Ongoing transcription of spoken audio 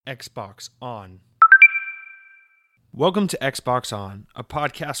Xbox On. Welcome to Xbox On, a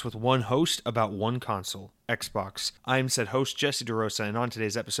podcast with one host about one console, Xbox. I'm said host Jesse DeRosa, and on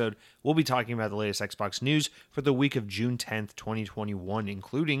today's episode, we'll be talking about the latest Xbox news for the week of June 10th, 2021,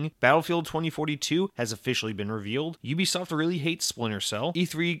 including Battlefield 2042 has officially been revealed, Ubisoft really hates Splinter Cell,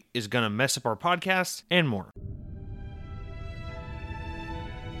 E3 is gonna mess up our podcast, and more.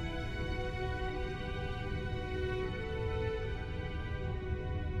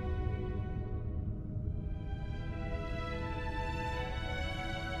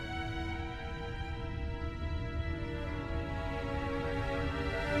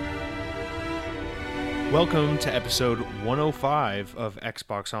 Welcome to episode 105 of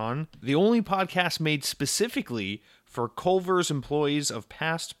Xbox On, the only podcast made specifically for Culver's employees of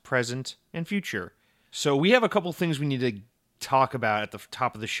past, present, and future. So we have a couple things we need to talk about at the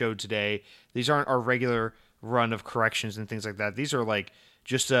top of the show today. These aren't our regular run of corrections and things like that. These are like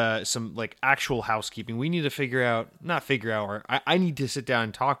just some like actual housekeeping. We need to I need to sit down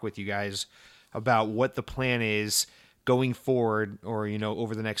and talk with you guys about what the plan is going forward, or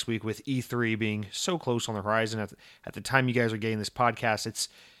over the next week, with E3 being so close on the horizon. At the time you guys are getting this podcast, it's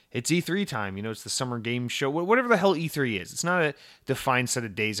E3 time. It's the summer game show, whatever the hell E3 is. It's not a defined set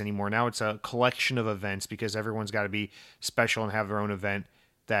of days anymore. Now it's a collection of events because everyone's got to be special and have their own event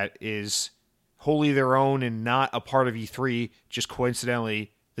that is wholly their own and not a part of E3, just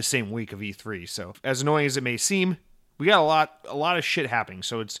coincidentally the same week of E3. So as annoying as it may seem, we got a lot of shit happening.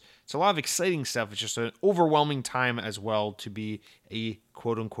 So it's a lot of exciting stuff. It's just an overwhelming time as well to be a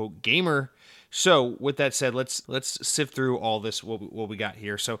quote unquote gamer. So with that said, let's sift through all this what we got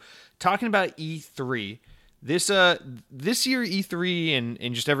here. So talking about E3, this year E3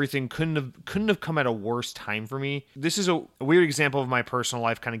 and just everything couldn't have come at a worse time for me. This is a weird example of my personal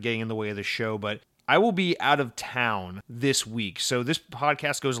life kind of getting in the way of the show, but I will be out of town this week. So this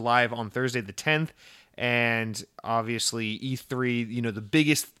podcast goes live on Thursday the 10th. And obviously E3, the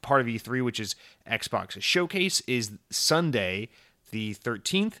biggest part of E3, which is Xbox's showcase, is Sunday the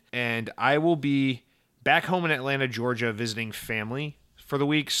 13th. And I will be back home in Atlanta, Georgia, visiting family for the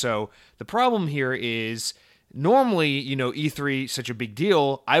week. So the problem here is normally, E3 such a big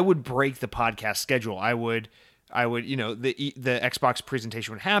deal, I would break the podcast schedule. I would, the Xbox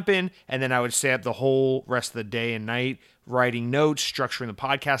presentation would happen, and then I would stay up the whole rest of the day and night writing notes, structuring the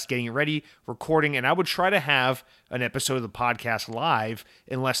podcast, getting it ready, recording, and I would try to have an episode of the podcast live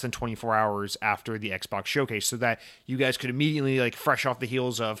in less than 24 hours after the Xbox showcase so that you guys could immediately, fresh off the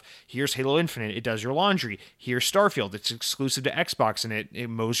heels of, here's Halo Infinite, it does your laundry, here's Starfield, it's exclusive to Xbox and it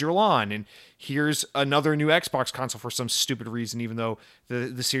mows your lawn, and here's another new Xbox console for some stupid reason, even though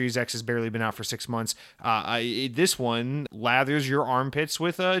the Series X has barely been out for 6 months. This one lathers your armpits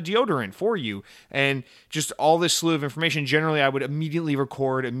with deodorant for you, and just all this slew of information. Generally, I would immediately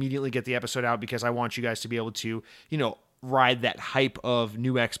record, immediately get the episode out, because I want you guys to be able to, ride that hype of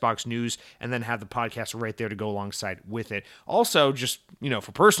new Xbox news and then have the podcast right there to go alongside with it. Also, just,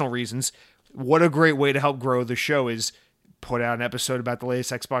 for personal reasons, what a great way to help grow the show is put out an episode about the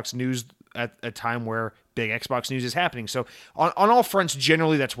latest Xbox news at a time where big Xbox news is happening. So on all fronts,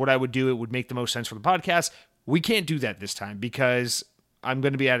 generally, that's what I would do. It would make the most sense for the podcast. We can't do that this time because I'm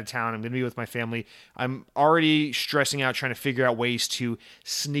going to be out of town. I'm going to be with my family. I'm already stressing out trying to figure out ways to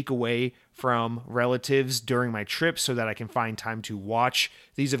sneak away from relatives during my trip so that I can find time to watch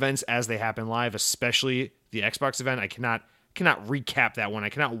these events as they happen live, especially the Xbox event. I cannot recap that one. I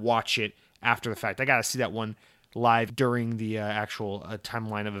cannot watch it after the fact. I got to see that one live during the actual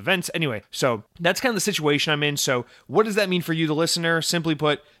timeline of events. Anyway, so that's kind of the situation I'm in. So what does that mean for you, the listener? Simply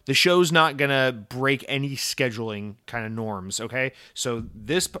put, the show's not going to break any scheduling kind of norms, okay? So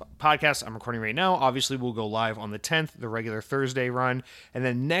this podcast I'm recording right now, obviously will go live on the 10th, the regular Thursday run. And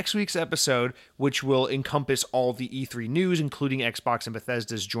then next week's episode, which will encompass all the E3 news, including Xbox and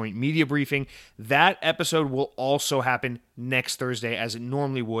Bethesda's joint media briefing, that episode will also happen next Thursday, as it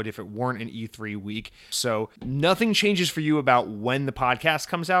normally would if it weren't an E3 week. So nothing changes for you about when the podcast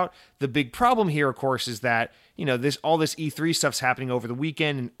comes out. The big problem here, of course, is that all this E3 stuff's happening over the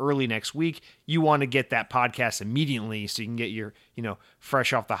weekend and early next week. You want to get that podcast immediately so you can get your,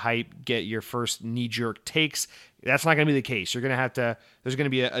 fresh off the hype, get your first knee-jerk takes. That's not going to be the case. There's going to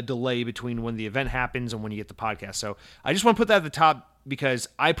be a delay between when the event happens and when you get the podcast. So I just want to put that at the top because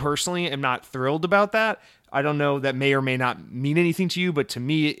I personally am not thrilled about that. I don't know, that may or may not mean anything to you, but to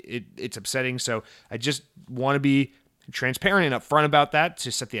me, it's upsetting. So I just want to be transparent and upfront about that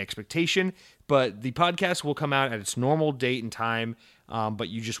to set the expectation. But the podcast will come out at its normal date and time, but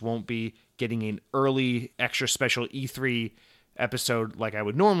you just won't be getting an early extra special E3 episode like I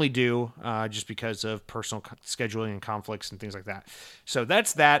would normally do, just because of personal scheduling and conflicts and things like that. So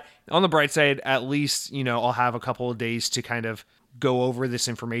that's that. On the bright side, at least, I'll have a couple of days to kind of go over this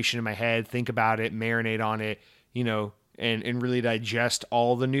information in my head, think about it, marinate on it, and really digest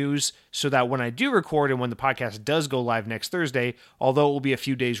all the news, so that when I do record and when the podcast does go live next Thursday, although it will be a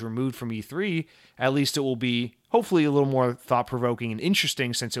few days removed from E3, at least it will be hopefully a little more thought-provoking and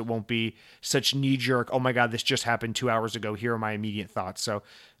interesting, since it won't be such knee-jerk, oh my god, this just happened 2 hours ago, here are my immediate thoughts. So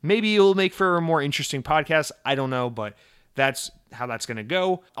maybe it'll make for a more interesting podcast. I don't know, but that's how that's going to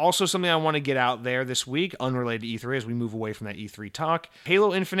go. Also, something I want to get out there this week, unrelated to E3, as we move away from that E3 talk.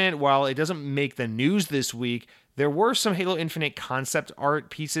 Halo Infinite, while it doesn't make the news this week, there were some Halo Infinite concept art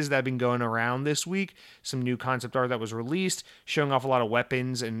pieces that have been going around this week. Some new concept art that was released, showing off a lot of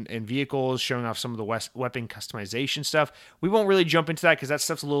weapons and vehicles, showing off some of the weapon customization stuff. We won't really jump into that because that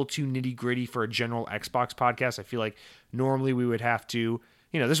stuff's a little too nitty-gritty for a general Xbox podcast. I feel like normally we would have to,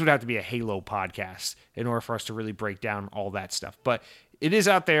 this would have to be a Halo podcast in order for us to really break down all that stuff. But it is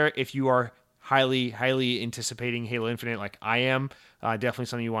out there if you are highly anticipating Halo Infinite like I am. Definitely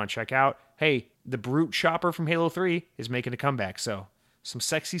something you want to check out. Hey, the Brute Chopper from Halo 3 is making a comeback, so some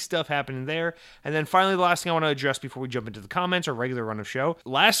sexy stuff happening there. And then finally, the last thing I want to address before we jump into the comments, our regular run of show.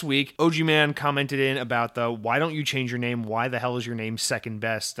 Last week, OG Man commented in about why don't you change your name? Why the hell is your name second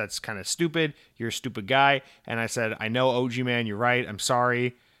best? That's kind of stupid. You're a stupid guy. And I said, I know, OG Man, you're right. I'm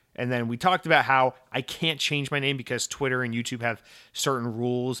sorry. And then we talked about how I can't change my name because Twitter and YouTube have certain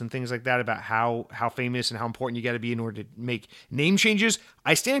rules and things like that about how famous and how important you got to be in order to make name changes.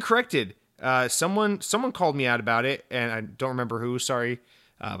 I stand corrected. Someone called me out about it, and I don't remember who. Sorry,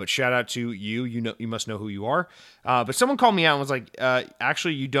 but shout out to you. You must know who you are. But someone called me out and was like,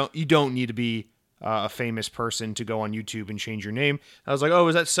 "Actually, you don't need to be a famous person to go on YouTube and change your name." I was like, "Oh,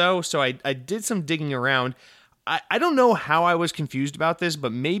 is that so?" So I did some digging around. I don't know how I was confused about this,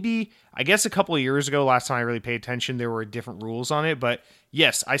 but maybe, I guess a couple of years ago, last time I really paid attention, there were different rules on it. But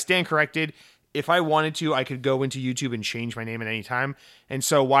yes, I stand corrected. If I wanted to, I could go into YouTube and change my name at any time. And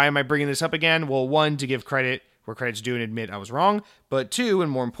so why am I bringing this up again? Well, one, to give credit where credit's due and admit I was wrong. But two, and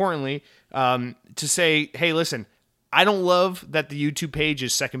more importantly, to say, hey, listen, I don't love that the YouTube page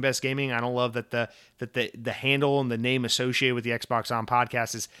is Second Best Gaming. I don't love that the handle and the name associated with the Xbox On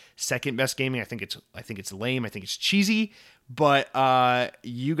podcast is Second Best Gaming. I think it's lame. I think it's cheesy. But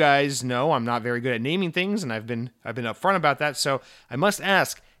you guys know I'm not very good at naming things, and I've been upfront about that. So I must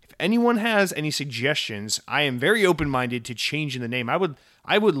ask, if anyone has any suggestions, I am very open-minded to changing the name. I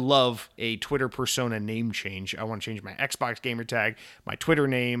would love a Twitter persona name change. I want to change my Xbox gamer tag, my Twitter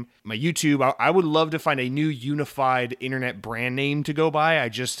name, my YouTube. I would love to find a new unified internet brand name to go by. I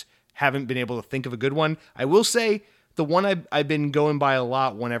just haven't been able to think of a good one. I will say the one I've been going by a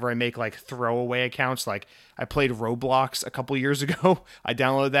lot whenever I make like throwaway accounts, like I played Roblox a couple years ago. I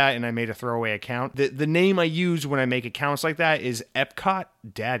downloaded that and I made a throwaway account. The name I use when I make accounts like that is Epcot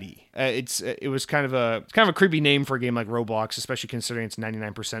Daddy. It was kind of a creepy name for a game like Roblox, especially considering it's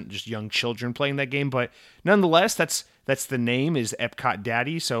 99% just young children playing that game. But nonetheless, that's the name, is Epcot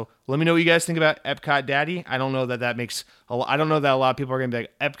Daddy. So let me know what you guys think about Epcot Daddy. I don't know that I don't know that a lot of people are going to be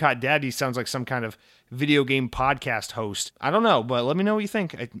like, Epcot Daddy sounds like some kind of video game podcast host. I don't know, but let me know what you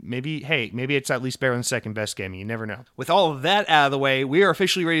think. Maybe it's at least better than Second Best Gaming. You never know. With all of that out of the way, we are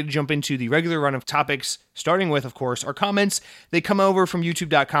officially ready to jump into the regular run of topics, starting with, of course, our comments. They come over from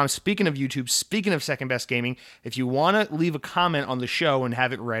youtube.com. Speaking of YouTube, speaking of Second Best Gaming, if you want to leave a comment on the show and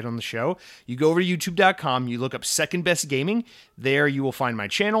have it read on the show, you go over to youtube.com, you look up Second Best Gaming. There you will find my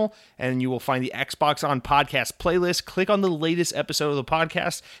channel, and you will find the Xbox On podcast playlist. Click on the latest episode of the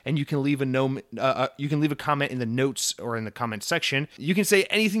podcast, and you can leave a comment in the notes or in the comment section. You can say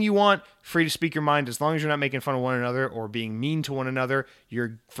anything you want, free to speak your mind, as long as you're not making fun of one another or being mean to one another.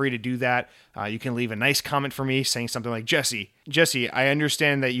 You're free to do that. You can leave a nice comment for me saying something like, Jesse, I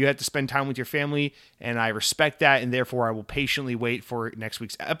understand that you have to spend time with your family, and I respect that, and therefore I will patiently wait for next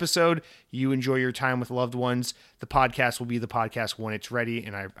week's episode. You enjoy your time with loved ones. The podcast will be the podcast when it's ready,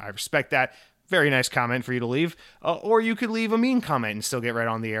 and I respect that. Very nice comment for you to leave. Or you could leave a mean comment and still get right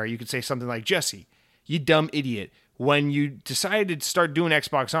on the air. You could say something like, Jesse, you dumb idiot. When you decided to start doing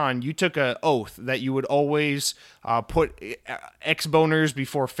Xbox On, you took an oath that you would always put ex-boners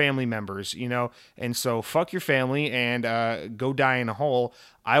before family members, and so fuck your family and go die in a hole.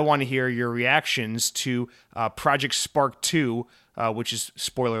 I want to hear your reactions to Project Spark 2 which is,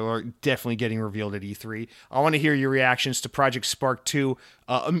 spoiler alert, definitely getting revealed at E3. I want to hear your reactions to Project Spark 2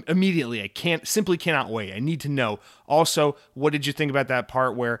 immediately. I cannot wait. I need to know. Also, what did you think about that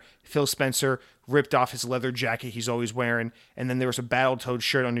part where Phil Spencer ripped off his leather jacket he's always wearing, and then there was a Battletoads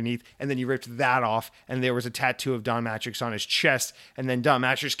shirt underneath, and then he ripped that off, and there was a tattoo of Don Matrix on his chest, and then Don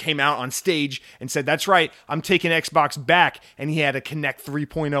Matrix came out on stage and said, "That's right, I'm taking Xbox back," and he had a Kinect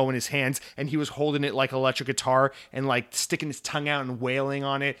 3.0 in his hands, and he was holding it like electric guitar, and like sticking his tongue out and wailing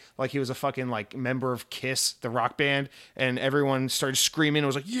on it, like he was a fucking like member of Kiss, the rock band, and everyone started screaming. It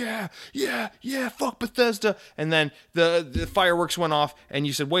was like, yeah, fuck Bethesda, and then the fireworks went off, and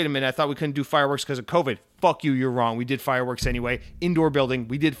you said, "Wait a minute, I thought we couldn't do fireworks because of COVID." Fuck you, you're wrong. We did fireworks anyway. Indoor building,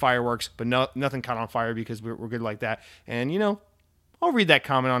 we did fireworks, but nothing caught on fire because we're good like that. And, I'll read that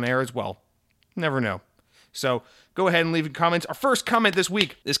comment on air as well. Never know. So go ahead and leave comments. Our first comment this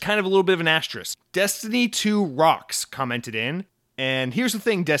week is kind of a little bit of an asterisk. Destiny 2 Rocks commented in. And here's the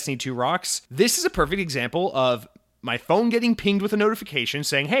thing, Destiny 2 Rocks. This is a perfect example of my phone getting pinged with a notification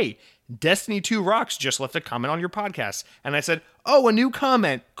saying, "Hey, Destiny 2 Rocks just left a comment on your podcast." And I said, "Oh, a new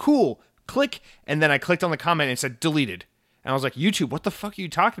comment. Cool." Click, and then I clicked on the comment and it said deleted. And I was like, "YouTube, what the fuck are you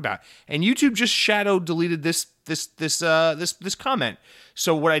talking about?" And YouTube just shadow deleted this comment.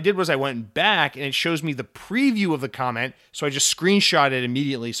 So what I did was I went back and it shows me the preview of the comment. So I just screenshot it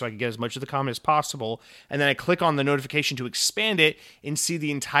immediately so I could get as much of the comment as possible. And then I click on the notification to expand it and see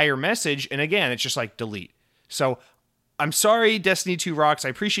the entire message. And again, it's just like delete. So I'm sorry, Destiny 2 Rocks. I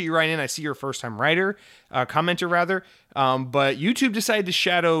appreciate you writing in. I see you're a first-time commenter rather. But YouTube decided to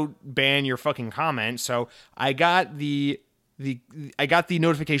shadow ban your fucking comment. So I got the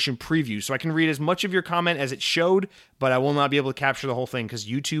notification preview, so I can read as much of your comment as it showed, but I will not be able to capture the whole thing because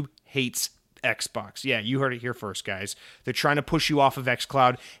YouTube hates Xbox. Yeah, you heard it here first, guys. They're trying to push you off of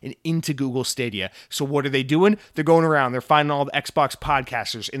xCloud and into Google Stadia. So what are they doing? They're going around, they're finding all the Xbox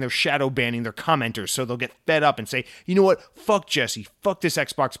podcasters, and they're shadow banning their commenters, so they'll get fed up and say, "You know what? Fuck Jesse. Fuck this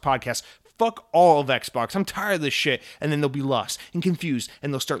Xbox podcast. Fuck all of Xbox. I'm tired of this shit." And then they'll be lost and confused,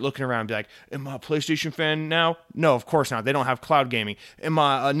 and they'll start looking around and be like, "Am I a PlayStation fan now? No, of course not. They don't have cloud gaming. Am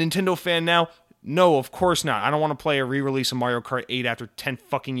I a Nintendo fan now? No, of course not. I don't want to play a re-release of Mario Kart 8 after 10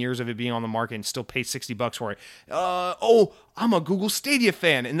 fucking years of it being on the market and still pay $60 for it. I'm a Google Stadia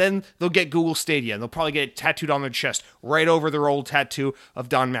fan." And then they'll get Google Stadia, and they'll probably get it tattooed on their chest right over their old tattoo of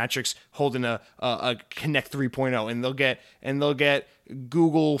Don Matrix holding a Kinect 3.0. And they'll get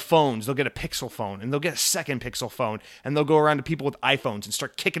Google phones. They'll get a Pixel phone, and they'll get a second Pixel phone, and they'll go around to people with iPhones and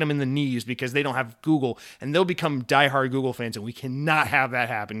start kicking them in the knees because they don't have Google, and they'll become diehard Google fans, and we cannot have that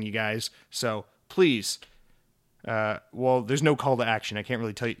happen, you guys. So please, there's no call to action. I can't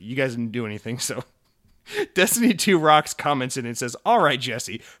really tell you. You guys didn't do anything, so. Destiny 2 Rocks comments in and says, "All right,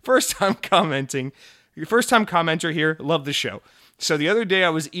 Jesse, first time commenter here. Love the show. So the other day I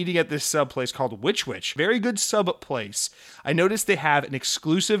was eating at this sub place called Witch Witch. Very good sub place. I noticed they have an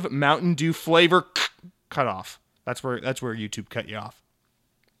exclusive Mountain Dew flavor cut off." That's where YouTube cut you off.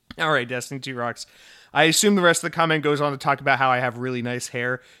 All right, Destiny 2 Rocks. I assume the rest of the comment goes on to talk about how I have really nice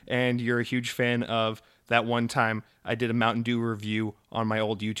hair and you're a huge fan of that one time I did a Mountain Dew review on my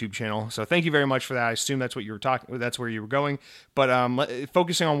old YouTube channel. So thank you very much for that. I assume that's what you were that's where you were going. But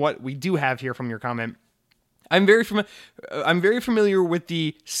focusing on what we do have here from your comment, I'm very familiar with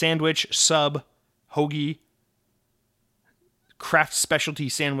the sandwich, sub, hoagie, craft specialty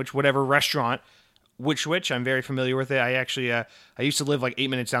sandwich, whatever restaurant, Witch. I'm very familiar with it. I actually I used to live like 8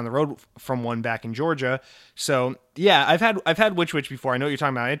 minutes down the road from one back in Georgia. So yeah, I've had Witch before. I know what you're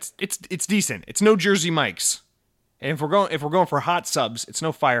talking about. It's decent. It's no Jersey Mike's. And if we're going for hot subs, it's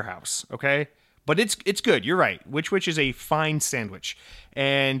no Firehouse, okay? But it's good. You're right. Witch is a fine sandwich.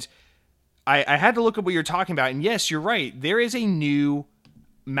 And I had to look at what you're talking about, and yes, you're right. There is a new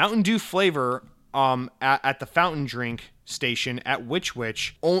Mountain Dew flavor at the fountain drink station at Witch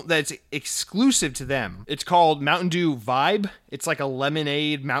that's exclusive to them. It's called Mountain Dew Vibe. It's like a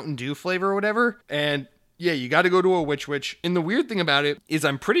lemonade Mountain Dew flavor or whatever. And yeah, you got to go to a Witch. And the weird thing about it is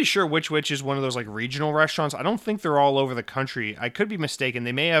I'm pretty sure Witch is one of those like regional restaurants. I don't think they're all over the country. I could be mistaken.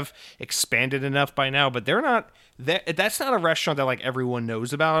 They may have expanded enough by now, but they're not. That's not a restaurant that like everyone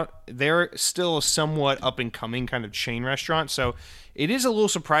knows about. They're still a somewhat up and coming kind of chain restaurant. So it is a little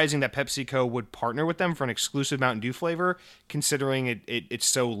surprising that PepsiCo would partner with them for an exclusive Mountain Dew flavor, considering it's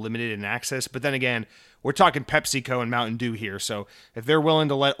so limited in access. But then again, we're talking PepsiCo and Mountain Dew here, so if they're willing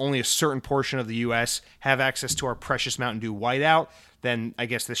to let only a certain portion of the U.S. have access to our precious Mountain Dew Whiteout, then I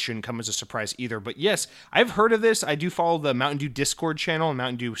guess this shouldn't come as a surprise either. But yes, I've heard of this. I do follow the Mountain Dew Discord channel and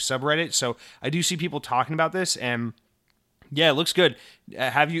Mountain Dew subreddit, so I do see people talking about this, and Yeah, it looks good.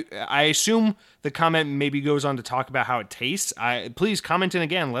 I assume the comment maybe goes on to talk about how it tastes. Please comment in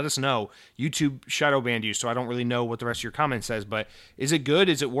again. Let us know. YouTube shadow banned you, so I don't really know what the rest of your comment says. But is it good?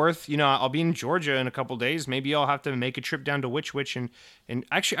 Is it worth? I'll be in Georgia in a couple days. Maybe I'll have to make a trip down to Witch Witch and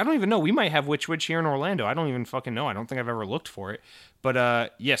actually I don't even know. We might have Witch Witch here in Orlando. I don't even fucking know. I don't think I've ever looked for it.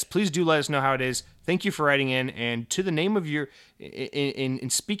 But yes, please do let us know how it is. Thank you for writing in, and to the name of your in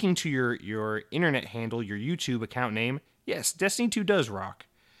speaking to your internet handle, your YouTube account name. Yes, Destiny 2 does rock.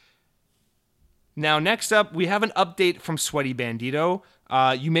 Now, next up, we have an update from Sweaty Bandito.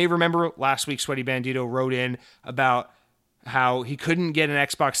 You may remember last week Sweaty Bandito wrote in about how he couldn't get an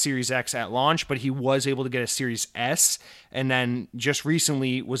Xbox Series X at launch, but he was able to get a Series S, and then just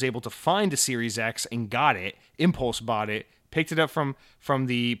recently was able to find a Series X and got it, impulse bought it, picked it up from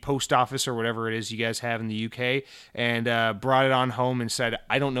the post office or whatever it is you guys have in the UK, and brought it on home and said,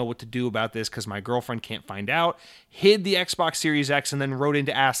 I don't know what to do about this because my girlfriend can't find out. Hid the Xbox Series X and then wrote in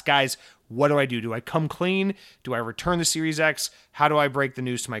to ask, guys, what do I do? Do I come clean? Do I return the Series X? How do I break the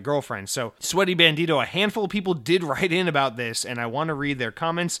news to my girlfriend? So, Sweaty Bandito, a handful of people did write in about this, and I want to read their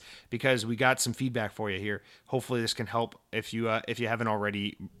comments because we got some feedback for you here. Hopefully this can help if you haven't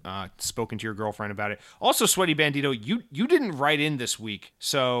already spoken to your girlfriend about it. Also, Sweaty Bandito, you didn't write in this week,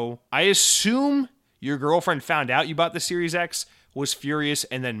 so I assume your girlfriend found out you bought the Series X, was furious,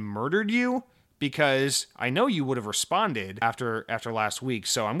 and then murdered you? Because I know you would have responded after last week.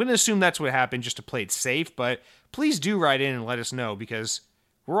 So I'm going to assume that's what happened just to play it safe. But please do write in and let us know because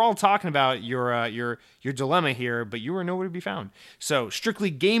we're all talking about your dilemma here, but you are nowhere to be found. So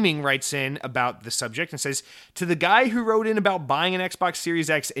Strictly Gaming writes in about the subject and says, to the guy who wrote in about buying an Xbox Series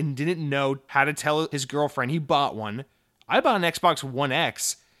X and didn't know how to tell his girlfriend he bought one, I bought an Xbox One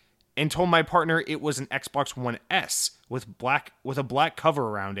X and told my partner it was an Xbox One S with a black cover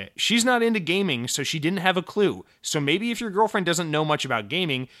around it. She's not into gaming, so she didn't have a clue. So maybe if your girlfriend doesn't know much about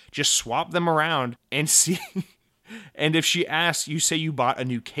gaming, just swap them around and see. And if she asks, you say you bought a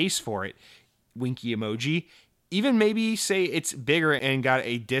new case for it. Winky emoji. Even maybe say it's bigger and got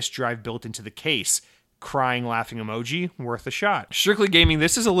a disk drive built into the case. Crying laughing emoji, worth a shot. Strictly Gaming,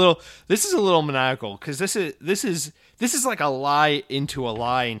 this is a little maniacal because this is like a lie into a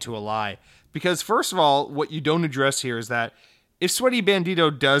lie into a lie. Because first of all, what you don't address here is that if Sweaty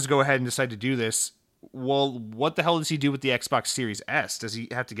Bandito does go ahead and decide to do this, well, what the hell does he do with the Xbox Series S? Does he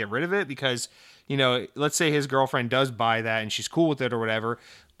have to get rid of it? Because, let's say his girlfriend does buy that and she's cool with it or whatever,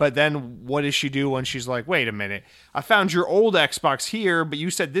 but then what does she do when she's like, wait a minute, I found your old Xbox here, but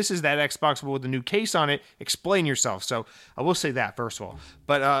you said this is that Xbox with a new case on it. Explain yourself. So I will say that, first of all.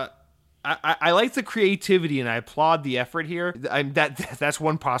 But I like the creativity and I applaud the effort here. That's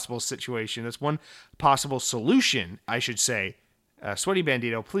one possible situation. That's one possible solution, I should say. Sweaty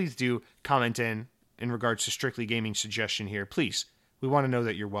Bandito, please do comment in regards to Strictly Gaming suggestion here. Please. We want to know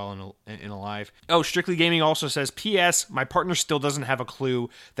that you're well and alive. Oh, Strictly Gaming also says, P.S. My partner still doesn't have a clue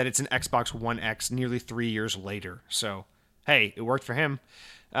that it's an Xbox One X nearly 3 years later. So, hey, it worked for him.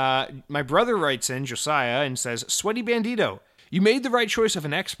 My brother writes in, Josiah, and says, Sweaty Bandito, you made the right choice of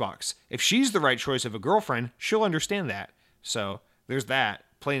an Xbox. If she's the right choice of a girlfriend, she'll understand that. So, there's that.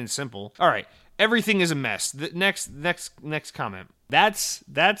 Plain and simple. All right. Everything is a mess. The next comment. That's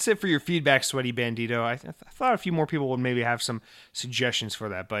it for your feedback, Sweaty Bandito. I thought a few more people would maybe have some suggestions for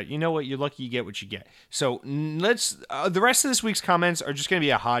that, but you know what? You're lucky you get what you get. So the rest of this week's comments are just going to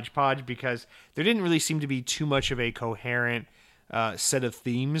be a hodgepodge because there didn't really seem to be too much of a coherent set of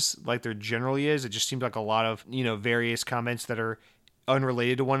themes like there generally is. It just seemed like a lot of various comments that are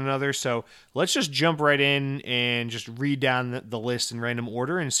unrelated to one another. So let's just jump right in and just read down the list in random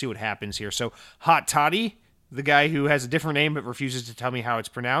order and see what happens here. So Hot Toddy, the guy who has a different name but refuses to tell me how it's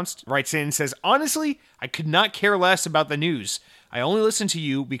pronounced, writes in and says, honestly, I could not care less about the news. I only listen to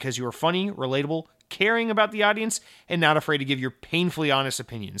you because you are funny, relatable, caring about the audience, and not afraid to give your painfully honest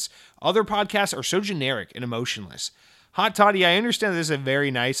opinions. Other podcasts are so generic and emotionless. Hot Toddy, I understand this is a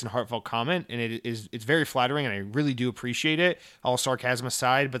very nice and heartfelt comment, and it's very flattering, and I really do appreciate it, all sarcasm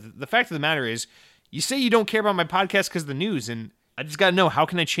aside. But the fact of the matter is, you say you don't care about my podcast because of the news, and I just gotta know, how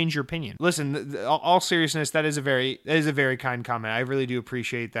can I change your opinion? Listen, all seriousness, that is a very kind comment. I really do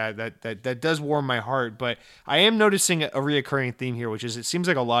appreciate that. That does warm my heart. But I am noticing a reoccurring theme here, which is it seems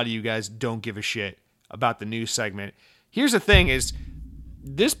like a lot of you guys don't give a shit about the news segment. Here's the thing: is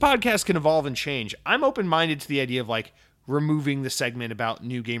this podcast can evolve and change. I'm open-minded to the idea of like removing the segment about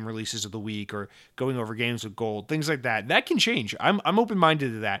new game releases of the week or going over games with gold, things like that. That can change. I'm open-minded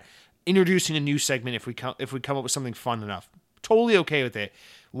to that. Introducing a new segment if we come up with something fun enough. Totally okay with it.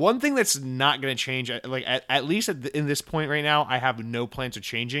 One thing that's not going to change, like at least in this point right now, I have no plans of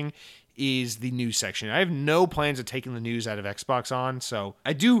changing, is the news section. I have no plans of taking the news out of Xbox On, so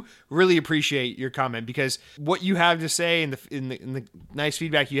I do really appreciate your comment, because what you have to say and the nice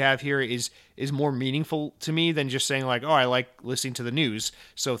feedback you have here is more meaningful to me than just saying like, oh, I like listening to the news.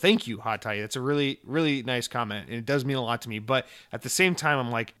 So thank you, Hot Toddy. That's a really, really nice comment, and it does mean a lot to me. But at the same time,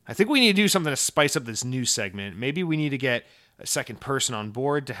 I'm like, I think we need to do something to spice up this news segment. Maybe we need to get a second person on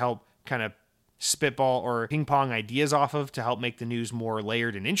board to help kind of spitball or ping pong ideas off of, to help make the news more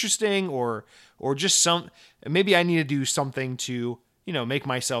layered and interesting, or just maybe I need to do something to, make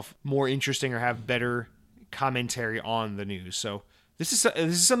myself more interesting or have better commentary on the news. So this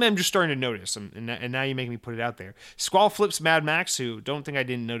is something I'm just starting to notice, and now you make me put it out there. Squall Flips Mad Max, who don't think I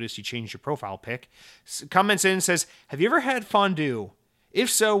didn't notice you changed your profile pic, comments in and says, have you ever had fondue? If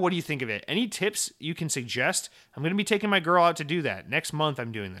so, what do you think of it? Any tips you can suggest? I'm going to be taking my girl out to do that. Next month,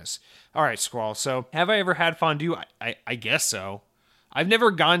 I'm doing this. All right, Squall. So, have I ever had fondue? I guess so. I've never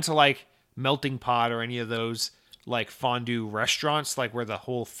gone to, like, Melting Pot or any of those, like, fondue restaurants, like, where the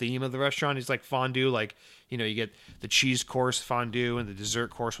whole theme of the restaurant is, like, fondue. Like, you get the cheese course fondue and the dessert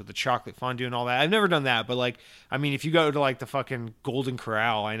course with the chocolate fondue and all that. I've never done that, but, like, I mean, if you go to, like, the fucking Golden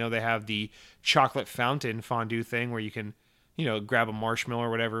Corral, I know they have the chocolate fountain fondue thing where you can, grab a marshmallow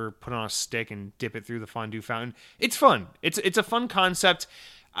or whatever, put on a stick and dip it through the fondue fountain. It's fun. It's a fun concept.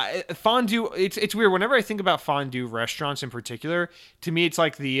 Fondue, it's weird. Whenever I think about fondue restaurants in particular, to me, it's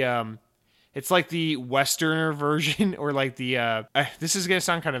like the Westerner version, or like the, this is going to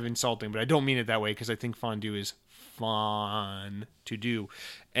sound kind of insulting, but I don't mean it that way, because I think fondue is fun to do.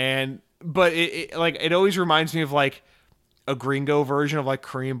 But it always reminds me of like a gringo version of like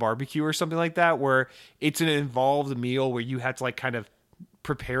Korean barbecue or something like that, where it's an involved meal where you have to like kind of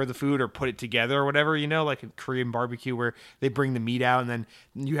prepare the food or put it together or whatever, like a Korean barbecue where they bring the meat out and then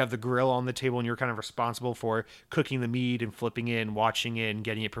you have the grill on the table and you're kind of responsible for cooking the meat and flipping it and watching it and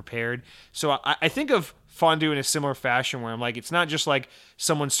getting it prepared. So I think of fondue in a similar fashion, where I'm like, it's not just like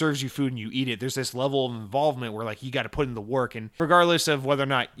someone serves you food and you eat it. There's this level of involvement where like you got to put in the work, and regardless of whether or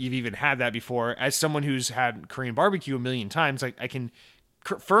not you've even had that before, as someone who's had Korean barbecue a million times, like I can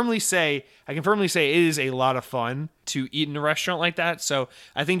firmly say it is a lot of fun to eat in a restaurant like that. So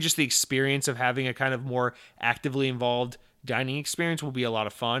I think just the experience of having a kind of more actively involved dining experience will be a lot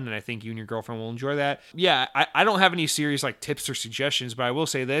of fun, and I think you and your girlfriend will enjoy that. Yeah, I don't have any serious like tips or suggestions, but I will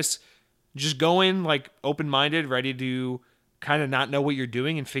say this: just go in like open-minded, ready to kind of not know what you're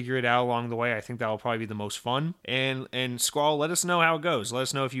doing and figure it out along the way. I think that will probably be the most fun. And Squall, let us know how it goes. Let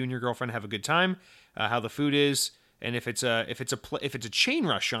us know if you and your girlfriend have a good time, how the food is. And if it's a chain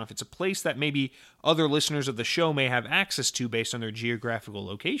restaurant, if it's a place that maybe other listeners of the show may have access to based on their geographical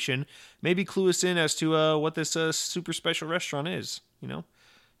location, maybe clue us in as to what this super special restaurant is.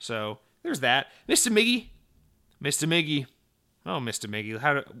 So there's that. Mr. Miggy. Oh, Mr.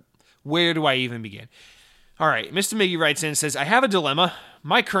 Miggy, where do I even begin? All right, Mr. Miggy writes in and says, I have a dilemma.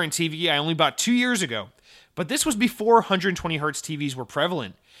 My current TV I only bought 2 years ago, but this was before 120 hertz TVs were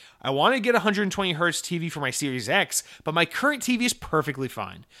prevalent. I want to get a 120 hertz TV for my Series X, but my current TV is perfectly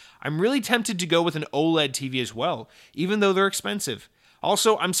fine. I'm really tempted to go with an OLED TV as well, even though they're expensive.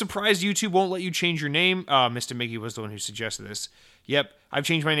 Also, I'm surprised YouTube won't let you change your name. Mr. Miggy was the one who suggested this. Yep, I've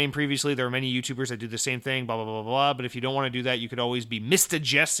changed my name previously. There are many YouTubers that do the same thing, blah, blah, blah, blah. But if you don't want to do that, you could always be Mr.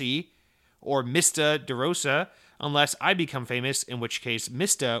 Jesse or Mr. DeRosa, unless I become famous, in which case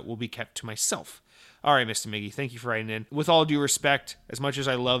Mr. will be kept to myself. All right, Mr. Miggy, thank you for writing in. With all due respect, as much as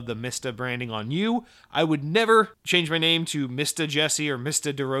I love the Mista branding on you, I would never change my name to Mista Jesse or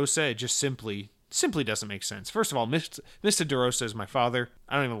Mista DeRosa. It just simply doesn't make sense. First of all, Mista DeRosa is my father.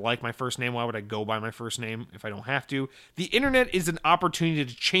 I don't even like my first name. Why would I go by my first name if I don't have to? The internet is an opportunity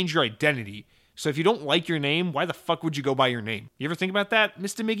to change your identity. So if you don't like your name, why the fuck would you go by your name? You ever think about that,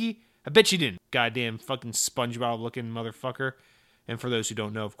 Mr. Miggy? I bet you didn't. Goddamn fucking SpongeBob-looking motherfucker. And for those who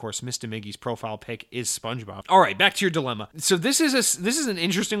don't know, of course, Mr. Miggy's profile pic is SpongeBob. All right, back to your dilemma. So this is an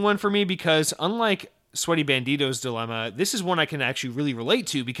interesting one for me, because unlike Sweaty Bandito's dilemma, this is one I can actually really relate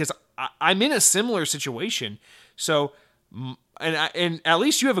to, because I'm in a similar situation. So, and at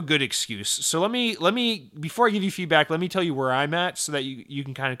least you have a good excuse. So let me before I give you feedback, let me tell you where I'm at, so that you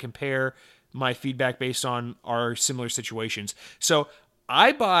can kind of compare my feedback based on our similar situations. So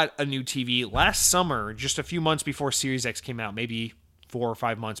I bought a new TV last summer, just a few months before Series X came out, maybe 4 or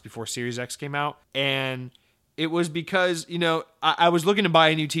 5 months before Series X came out. And it was because, I was looking to buy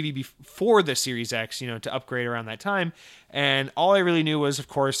a new TV before the Series X, to upgrade around that time. And all I really knew was, of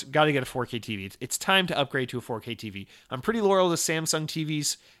course, got to get a 4K TV. It's time to upgrade to a 4K TV. I'm pretty loyal to Samsung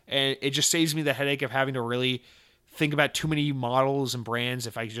TVs, and it just saves me the headache of having to really think about too many models and brands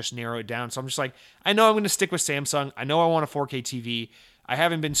if I just narrow it down. So I'm just like, I know I'm going to stick with Samsung. I know I want a 4K TV. I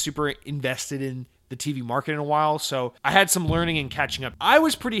haven't been super invested in the TV market in a while, so I had some learning and catching up. I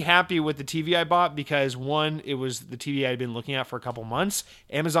was pretty happy with the TV I bought because, one, it was the TV I had been looking at for a couple months.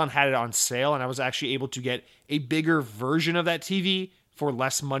 Amazon had it on sale, and I was actually able to get a bigger version of that TV for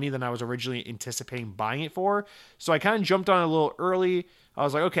less money than I was originally anticipating buying it for. So I kind of jumped on it a little early. I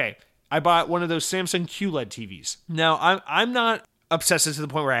was like, okay, I bought one of those Samsung QLED TVs. Now, I'm not obsessive to the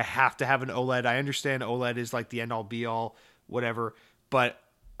point where I have to have an OLED. I understand OLED is like the end-all be-all, whatever, but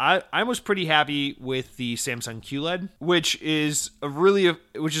I was pretty happy with the Samsung QLED, which is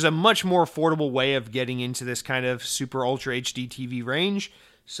a much more affordable way of getting into this kind of super ultra HD TV range.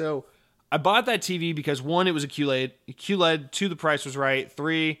 So I bought that TV because, one, it was a QLED, two, the price was right,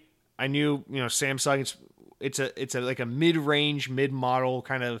 three, I knew, Samsung, it's like a mid-range, mid-model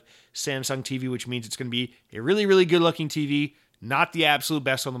kind of Samsung TV, which means it's going to be a really, really good-looking TV, not the absolute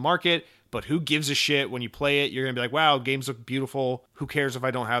best on the market, but who gives a shit when you play it? You're going to be like, wow, games look beautiful. Who cares if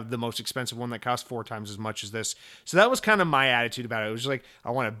I don't have the most expensive one that costs 4 times as much as this? So that was kind of my attitude about it. It was just like,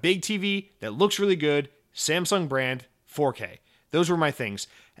 I want a big TV that looks really good, Samsung brand, 4K. Those were my things.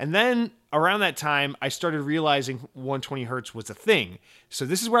 And then around that time, I started realizing 120 hertz was a thing. So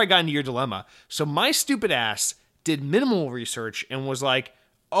this is where I got into your dilemma. So my stupid ass did minimal research and was like,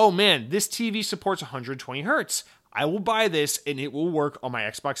 oh man, this TV supports 120 hertz. I will buy this and it will work on my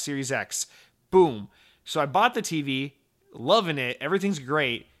Xbox Series X. Boom. So I bought the TV, loving it, everything's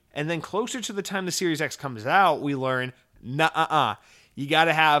great. And then closer to the time the Series X comes out, we learn, you got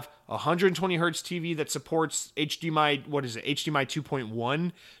to have a 120 hertz TV that supports HDMI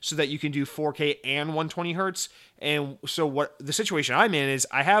 2.1 so that you can do 4K and 120 hertz. And so what the situation I'm in is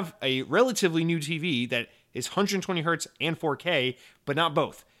I have a relatively new TV that is 120 hertz and 4K, but not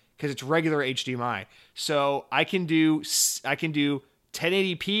both, because it's regular HDMI. So I can do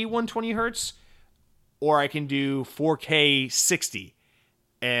 1080p 120 hertz, or I can do 4K 60.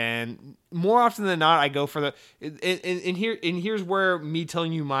 And more often than not, I go for the and here's where me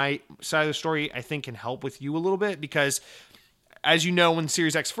telling you my side of the story I think can help with you a little bit, because as you know, when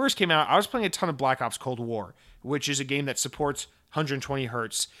Series X first came out, I was playing a ton of Black Ops Cold War, which is a game that supports 120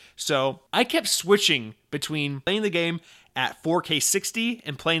 hertz. So I kept switching between playing the game at 4K 60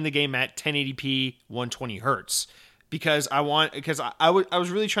 and playing the game at 1080p 120 hertz because I was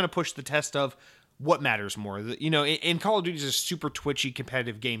really trying to push the test of what matters more. And Call of Duty is a super twitchy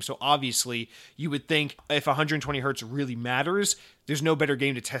competitive game, so obviously you would think if 120 hertz really matters, there's no better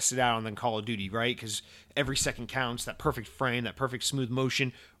game to test it out on than Call of Duty, right? Because every second counts. That perfect frame, that perfect smooth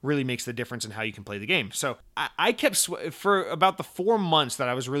motion really makes the difference in how you can play the game. So I kept for about the 4 months that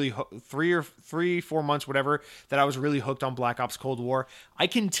I was really 4 months, whatever, that I was really hooked on Black Ops Cold War. I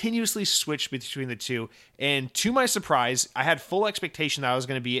continuously switched between the two, and to my surprise, I had full expectation that I was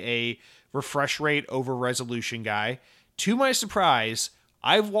going to be a refresh rate over resolution guy. To my surprise,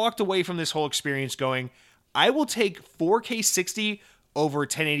 I've walked away from this whole experience going, I will take 4K 60 over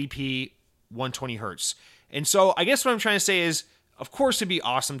 1080p 120 hertz. And so I guess what I'm trying to say is, of course, it'd be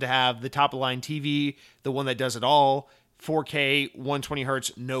awesome to have the top of the line TV, the one that does it all, 4K 120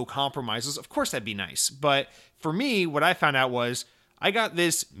 hertz, no compromises. Of course, that'd be nice. But for me, what I found out was I got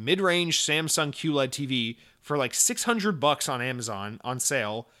this mid-range Samsung QLED TV for like $600 on Amazon on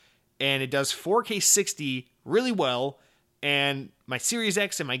sale, and it does 4K 60 really well, and my Series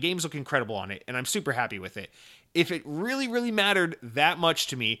X and my games look incredible on it, and I'm super happy with it. If it really, really mattered that much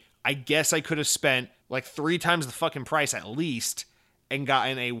to me, I guess I could have spent like 3 times the fucking price at least and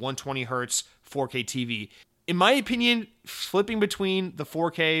gotten a 120 hertz 4K TV. In my opinion, flipping between the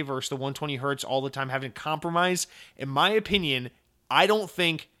 4K versus the 120 hertz all the time, having to compromise, in my opinion, I don't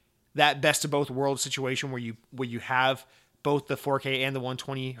think that best of both worlds situation where you have both the 4K and the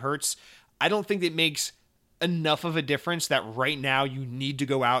 120 hertz, I don't think it makes enough of a difference that right now you need to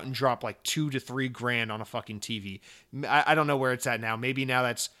go out and drop like $2,000 to $3,000 on a fucking TV. I don't know where it's at now. Maybe now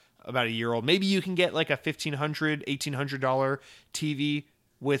that's about a year old. Maybe you can get like a $1,500, $1,800 TV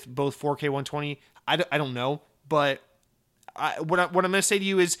with both 4K 120. I don't know, but what I'm going to say to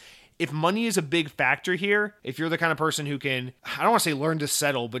you is, if money is a big factor here, if you're the kind of person who can, I don't want to say learn to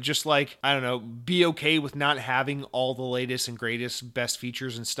settle, but just like, I don't know, be okay with not having all the latest and greatest best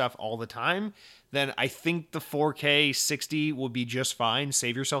features and stuff all the time, then I think the 4K 60 will be just fine.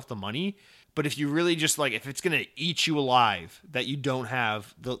 Save yourself the money. But if you really just like, if it's going to eat you alive that you don't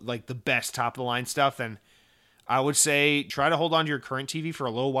have the best top of the line stuff, then I would say try to hold on to your current TV for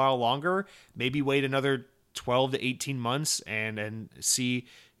a little while longer. Maybe wait another 12 to 18 months and see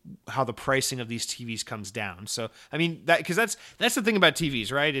how the pricing of these TVs comes down. So, I mean, because that's the thing about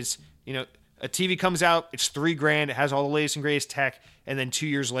TVs, right? Is, a TV comes out, it's $3,000, it has all the latest and greatest tech, and then 2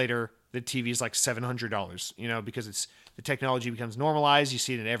 years later, the TV is like $700, because it's the technology becomes normalized. You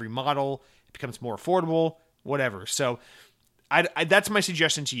see it in every model. It becomes more affordable, whatever. So that's my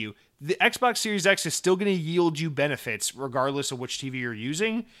suggestion to you. The Xbox Series X is still going to yield you benefits regardless of which TV you're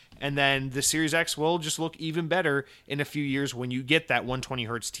using. And then the Series X will just look even better in a few years when you get that 120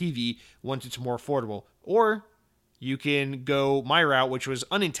 hertz TV once it's more affordable. Or you can go my route, which was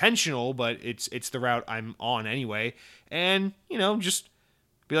unintentional, but it's the route I'm on anyway. And, just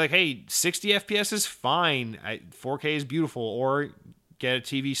be like, hey, 60 FPS is fine. 4K is beautiful. Or get a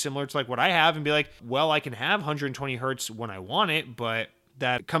TV similar to like what I have and be like, well, I can have 120 hertz when I want it, but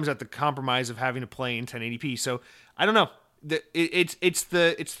that comes at the compromise of having to play in 1080p. So I don't know. It's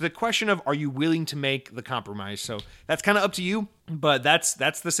the question of, are you willing to make the compromise? So that's kind of up to you, but that's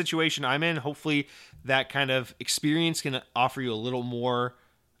the situation I'm in. Hopefully that kind of experience can offer you a little more,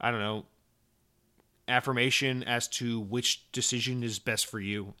 I don't know, affirmation as to which decision is best for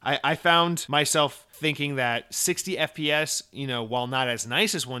you. I found myself thinking that 60 FPS, while not as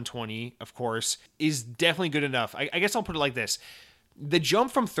nice as 120, of course, is definitely good enough. I guess I'll put it like this. The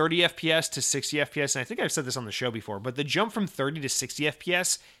jump from 30 FPS to 60 FPS, and I think I've said this on the show before, but the jump from 30 to 60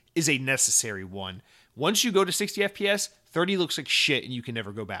 FPS is a necessary one. Once you go to 60 FPS, 30 looks like shit and you can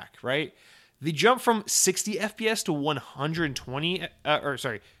never go back, right? The jump from 60 FPS to 120,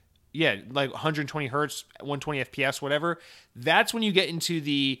 like 120 hertz, 120 FPS, whatever, that's when you get into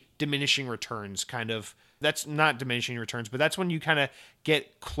the diminishing returns kind of. That's not diminishing returns, but that's when you kind of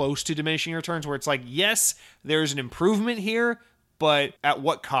get close to diminishing returns where it's like, yes, there's an improvement here, but at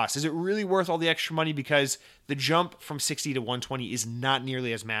what cost? Is it really worth all the extra money? Because the jump from 60 to 120 is not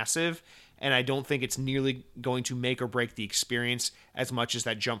nearly as massive, and I don't think it's nearly going to make or break the experience as much as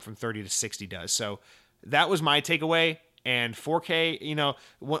that jump from 30 to 60 does. So that was my takeaway. And 4K,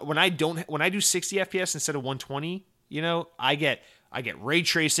 when I do 60 FPS instead of 120, I get ray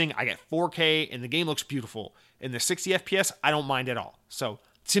tracing, I get 4K, and the game looks beautiful. In the 60 FPS, I don't mind at all. So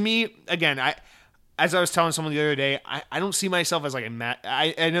to me, again, as I was telling someone the other day, I don't see myself as like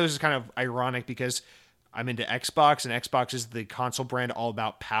I know this is kind of ironic because I'm into Xbox, and Xbox is the console brand all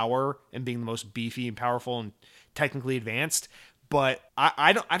about power and being the most beefy and powerful and technically advanced. But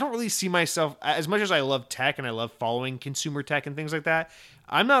I don't really see myself, as much as I love tech and I love following consumer tech and things like that,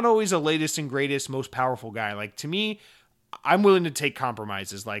 I'm not always the latest and greatest, most powerful guy. Like, to me, I'm willing to take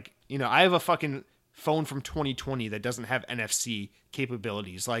compromises. Like, I have a fucking phone from 2020 that doesn't have NFC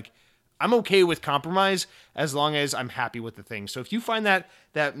capabilities. Like, I'm okay with compromise as long as I'm happy with the thing. So if you find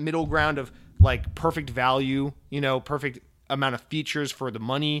that middle ground of like perfect value, perfect amount of features for the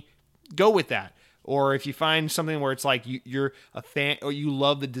money, go with that. Or if you find something where it's like you're a fan or you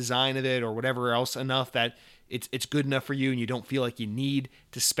love the design of it or whatever else enough that it's good enough for you and you don't feel like you need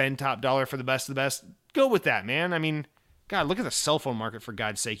to spend top dollar for the best of the best, go with that, man. I mean, God, look at the cell phone market, for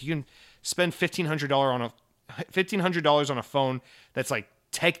God's sake. You can spend $1,500 on a phone that's like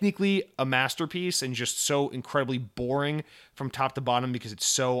technically a masterpiece and just so incredibly boring from top to bottom because it's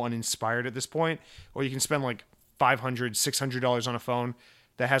so uninspired at this point. Or you can spend like $500, $600 on a phone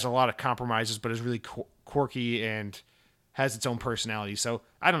that has a lot of compromises but is really quirky and has its own personality. So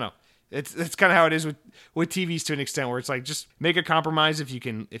I don't know. It's kind of how it is with TVs to an extent, where it's like, just make a compromise if you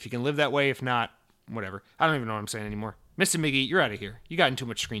can live that way. If not, whatever. I don't even know what I'm saying anymore. Mr. Miggy, you're out of here. You got too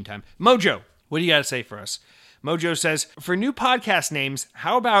much screen time. Mojo, what do you got to say for us? Mojo says, for new podcast names,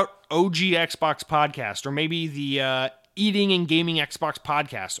 how about OG Xbox Podcast? Or maybe the Eating and Gaming Xbox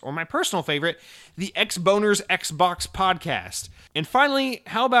Podcast? Or my personal favorite, the Xboners Xbox Podcast? And finally,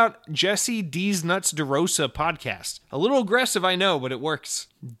 how about Jesse D's Nuts DeRosa Podcast? A little aggressive, I know, but it works.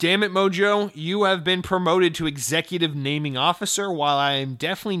 Damn it, Mojo, you have been promoted to Executive Naming Officer. While I am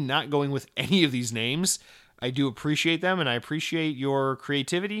definitely not going with any of these names, I do appreciate them, and I appreciate your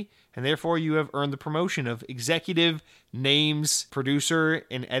creativity, and therefore you have earned the promotion of Executive Names Producer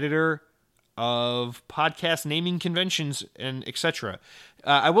and Editor of podcast naming conventions and etc.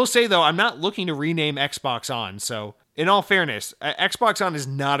 I will say, though, I'm not looking to rename Xbox On, so in all fairness, Xbox On is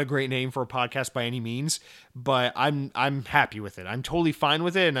not a great name for a podcast by any means, but I'm happy with it. I'm totally fine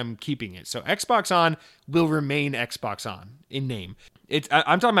with it, and I'm keeping it. So Xbox On will remain Xbox On in name.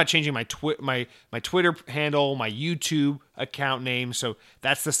 I'm talking about changing my Twitter handle, my YouTube account name. So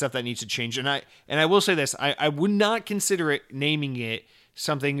that's the stuff that needs to change. And I will say this: I would not consider naming it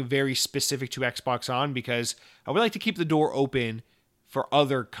something very specific to Xbox On, because I would like to keep the door open for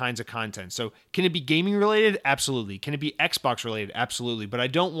other kinds of content. So can it be gaming related? Absolutely. Can it be Xbox related? Absolutely. But I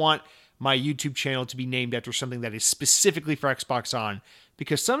don't want my YouTube channel to be named after something that is specifically for Xbox On,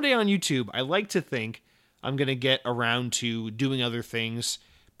 because someday on YouTube, I like to think I'm going to get around to doing other things,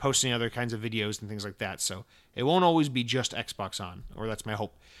 posting other kinds of videos and things like that. So it won't always be just Xbox On, or that's my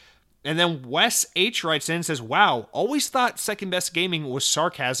hope. And then Wes H writes in and says, wow, always thought Second Best Gaming was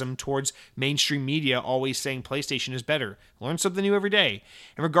sarcasm towards mainstream media always saying PlayStation is better. Learn something new every day.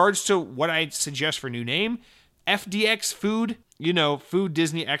 In regards to what I'd suggest for a new name, FDX Food, Food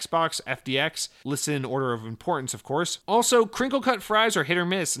Disney Xbox, FDX, listed in order of importance, of course. Also, crinkle cut fries are hit or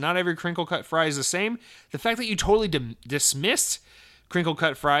miss. Not every crinkle cut fry is the same. The fact that you totally dismiss crinkle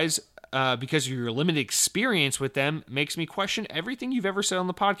cut fries because of your limited experience with them makes me question everything you've ever said on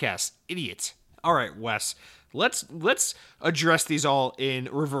the podcast. Idiot. All right, Wes, let's address these all in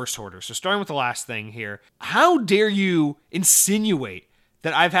reverse order. So starting with the last thing here. How dare you insinuate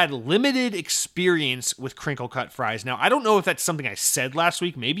that I've had limited experience with crinkle cut fries? Now, I don't know if that's something I said last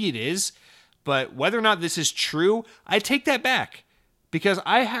week. Maybe it is. But whether or not this is true, I take that back. Because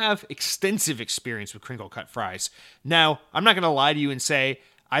I have extensive experience with crinkle cut fries. Now, I'm not going to lie to you and say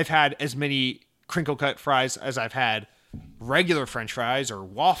I've had as many crinkle cut fries as I've had regular French fries or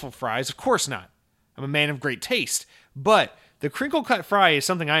waffle fries. Of course not. I'm a man of great taste. But the crinkle cut fry is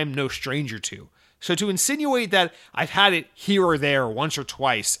something I am no stranger to. So to insinuate that I've had it here or there once or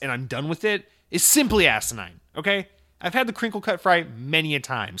twice and I'm done with it is simply asinine, okay? I've had the crinkle cut fry many a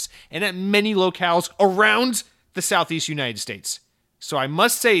times and at many locales around the Southeast United States. So I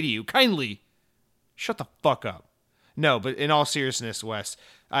must say to you, kindly, shut the fuck up. No, but in all seriousness, Wes,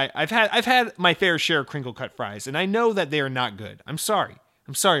 I've had my fair share of crinkle cut fries, and I know that they are not good. I'm sorry,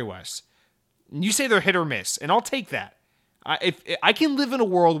 Wes. You say they're hit or miss, and I'll take that. If I can live in a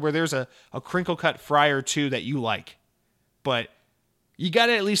world where there's a crinkle cut fry or two that you like, but you got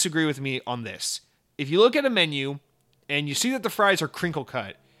to at least agree with me on this. If you look at a menu and you see that the fries are crinkle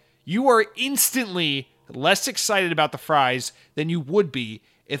cut, you are instantly less excited about the fries than you would be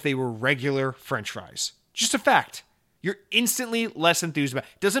if they were regular French fries. Just a fact. You're instantly less enthused about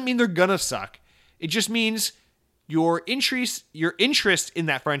it. Doesn't mean they're gonna suck. It just means your interest in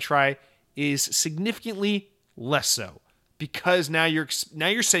that French fry is significantly less so, because now you're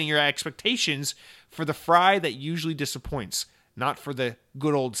setting your expectations for the fry that usually disappoints, not for the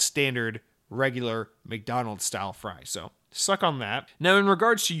good old standard regular McDonald's style fry. So suck on that. Now, in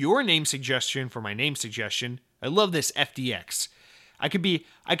regards to your name suggestion for my name suggestion, I love this FDX. I could be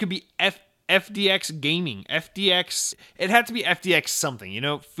FDX Gaming. FDX. It had to be FDX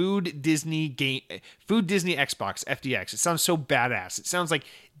something, Food Disney Xbox. FDX. It sounds so badass. It sounds like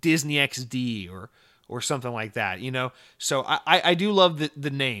Disney XD or something like that, So I do love the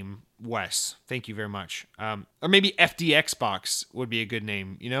name, Wes. Thank you very much. Or maybe FDXbox would be a good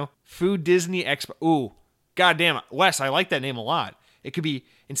name, Food Disney Xbox. Ooh, goddamn, Wes, I like that name a lot. It could be,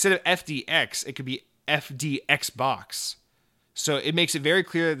 instead of FDX, it could be FDXbox. So it makes it very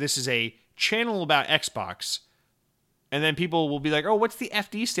clear that this is a channel about Xbox. And then people will be like, oh, what's the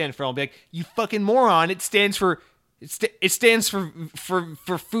FD stand for? I'll be like, you fucking moron. It stands for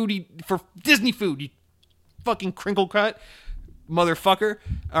foodie, for Disney food, you fucking crinkle cut motherfucker.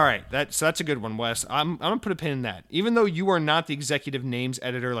 All right, that's a good one, Wes. I'm gonna put a pin in that. Even though you are not the executive names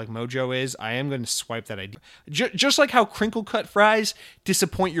editor like Mojo is, I am going to swipe that idea. Just like how crinkle cut fries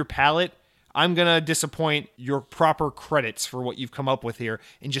disappoint your palate, I'm going to disappoint your proper credits for what you've come up with here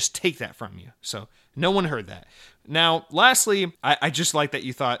and just take that from you. So no one heard that. Now, lastly, I just like that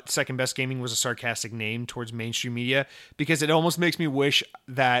you thought Second Best Gaming was a sarcastic name towards mainstream media, because it almost makes me wish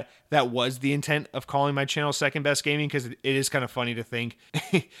that was the intent of calling my channel Second Best Gaming, because it is kind of funny to think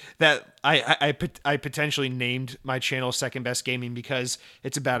that I potentially named my channel Second Best Gaming because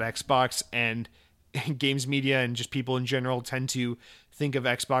it's about Xbox, and games media and just people in general tend to think of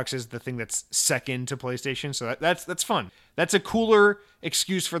Xbox as the thing that's second to PlayStation. So that's fun. That's a cooler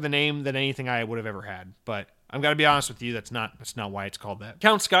excuse for the name than anything I would have ever had. But I'm gotta be honest with you, that's not why it's called that.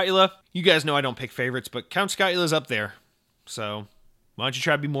 Count Skyla, you guys know I don't pick favorites, but Count Skyla's up there. So why don't you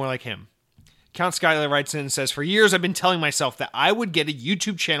try to be more like him? Count Skyla writes in and says, for years I've been telling myself that I would get a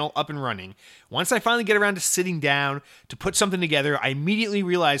YouTube channel up and running. Once I finally get around to sitting down to put something together, I immediately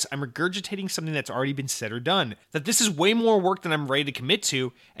realize I'm regurgitating something that's already been said or done. That this is way more work than I'm ready to commit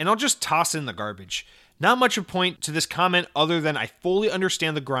to, and I'll just toss it in the garbage. Not much of a point to this comment other than I fully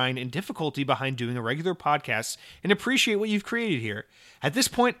understand the grind and difficulty behind doing a regular podcast and appreciate what you've created here. At this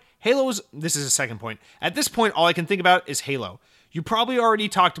point, this is a second point. At this point, all I can think about is Halo. You probably already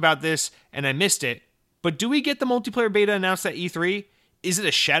talked about this and I missed it, but do we get the multiplayer beta announced at E3? Is it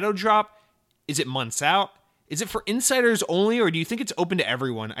a shadow drop? Is it months out? Is it for insiders only, or do you think it's open to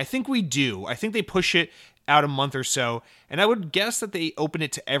everyone? I think we do. I think they push it out a month or so, and I would guess that they open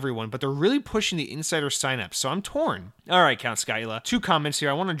it to everyone, but they're really pushing the insider signups, so I'm torn. All right, Count Skyla. 2 comments here.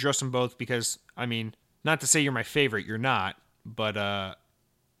 I want to address them both because, not to say you're my favorite, you're not, but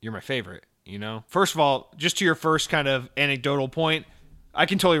you're my favorite. First of all, just to your first kind of anecdotal point, I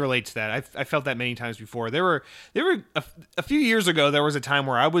can totally relate to that. I felt that many times before. There were a few years ago. There was a time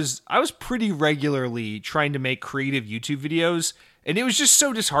where I was pretty regularly trying to make creative YouTube videos, and it was just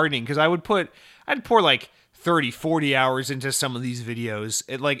so disheartening because I'd pour like 30, 40 hours into some of these videos.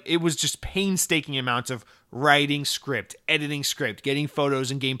 It was just painstaking amounts of writing script, editing script, getting photos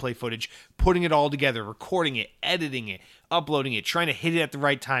and gameplay footage, putting it all together, recording it, editing it, uploading it, trying to hit it at the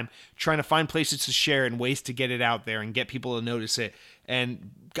right time, trying to find places to share and ways to get it out there and get people to notice it.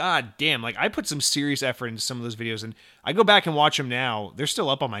 And god damn, I put some serious effort into some of those videos, and I go back and watch them now. They're still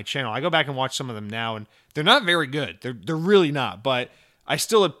up on my channel. I go back and watch some of them now, and they're not very good. They're really not, but I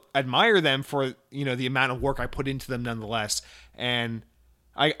still admire them for, the amount of work I put into them nonetheless. And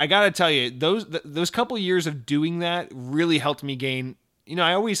I gotta tell you, those couple years of doing that really helped me gain.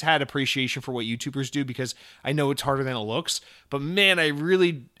 I always had appreciation for what YouTubers do because I know it's harder than it looks. But man, I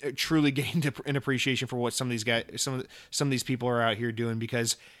really truly gained an appreciation for what some of these guys, some of these people are out here doing,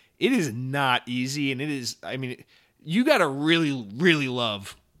 because it is not easy, and it is. I mean, you gotta really, really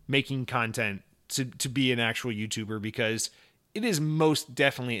love making content to be an actual YouTuber, because it is most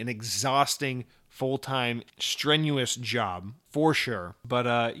definitely an exhausting, full-time, strenuous job for sure. But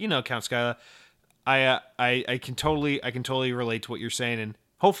Count Skyla, I can totally relate to what you're saying, and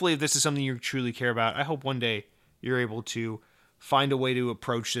hopefully, if this is something you truly care about, I hope one day you're able to find a way to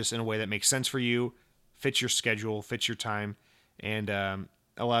approach this in a way that makes sense for you, fits your schedule, fits your time, and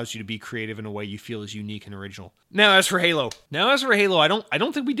allows you to be creative in a way you feel is unique and original. Now, as for Halo, I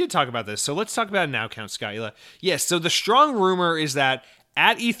don't think we did talk about this, so let's talk about it now, Count Skyla. Yes, so the strong rumor is that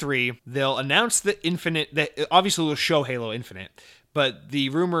at E3 they'll announce the Infinite. That obviously will show Halo Infinite, but the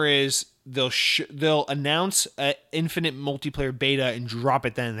rumor is they'll announce an Infinite multiplayer beta and drop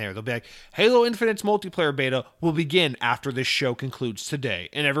it then and there. They'll be like, Halo Infinite's multiplayer beta will begin after this show concludes today.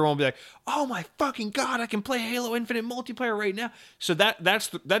 And everyone will be like, oh my fucking god, I can play Halo Infinite multiplayer right now. So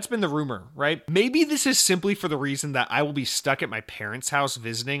that's been the rumor, right? Maybe this is simply for the reason that I will be stuck at my parents' house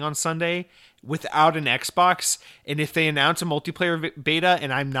visiting on Sunday without an Xbox, and if they announce a multiplayer beta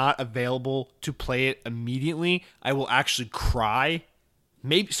and I'm not available to play it immediately, I will actually cry.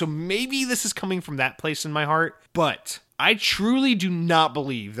 Maybe this is coming from that place in my heart, but I truly do not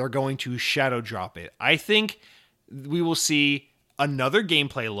believe they're going to shadow drop it. I think we will see another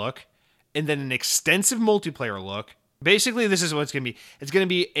gameplay look and then an extensive multiplayer look. Basically, this is what it's going to be. It's going to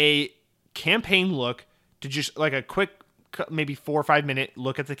be a campaign look, to just like a quick, maybe 4 or 5 minute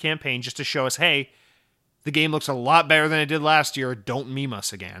look at the campaign, just to show us, hey, the game looks a lot better than it did last year. Don't meme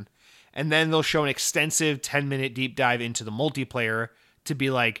us again. And then they'll show an extensive 10-minute deep dive into the multiplayer, to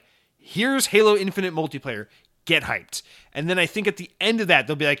be like, here's Halo Infinite multiplayer, get hyped. And then I think at the end of that,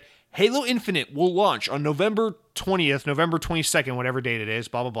 they'll be like, Halo Infinite will launch on November 20th, November 22nd, whatever date it is,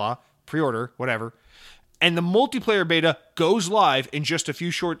 blah, blah, blah, pre-order, whatever. And the multiplayer beta goes live in just a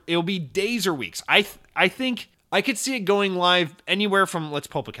few it'll be days or weeks. I think I could see it going live anywhere from, let's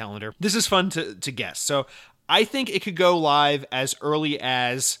pull up a calendar. This is fun to guess. So I think it could go live as early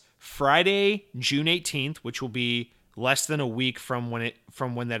as Friday, June 18th, which will be less than a week from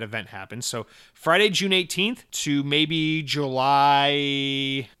when that event happens. So Friday, June 18th to maybe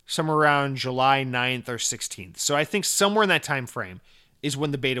somewhere around July 9th or 16th. So I think somewhere in that time frame is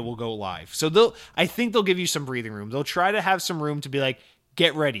when the beta will go live. So I think they'll give you some breathing room. They'll try to have some room to be like,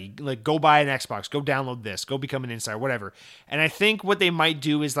 get ready, like go buy an Xbox, go download this, go become an insider, whatever. And I think what they might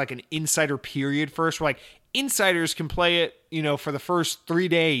do is like an insider period first, where like insiders can play it, for the first 3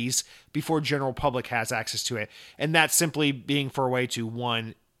 days before general public has access to it. And that's simply being for a way to,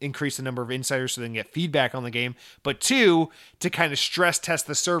 one, increase the number of insiders so they can get feedback on the game, but two, to kind of stress test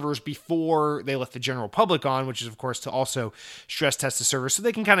the servers before they let the general public on, which is of course to also stress test the servers so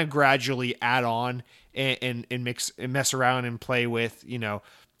they can kind of gradually add on and mix and mess around and play with,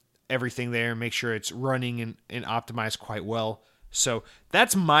 everything there and make sure it's running and optimized quite well. So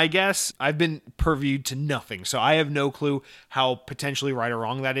that's my guess. I've been purviewed to nothing, so I have no clue how potentially right or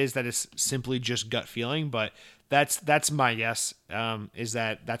wrong that is. That is simply just gut feeling, but that's my guess, is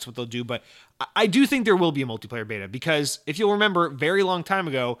that's what they'll do. But I do think there will be a multiplayer beta, because if you'll remember, very long time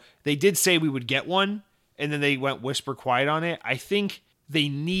ago, they did say we would get one, and then they went whisper quiet on it. I think they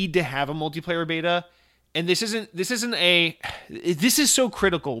need to have a multiplayer beta, and this is so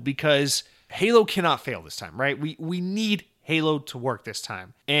critical because Halo cannot fail this time, right? We need Halo to work this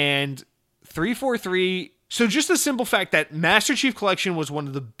time. And 343, so just the simple fact that Master Chief Collection was one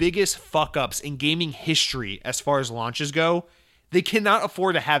of the biggest fuck-ups in gaming history as far as launches go, they cannot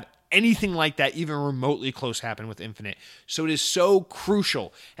afford to have anything like that even remotely close happen with Infinite. So it is so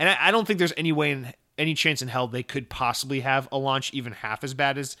crucial. And I don't think there's any chance in hell they could possibly have a launch even half as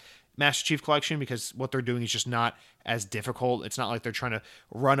bad as Master Chief Collection because what they're doing is just not as difficult. It's not like they're trying to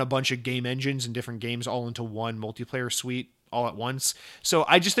run a bunch of game engines and different games all into one multiplayer suite all at once. So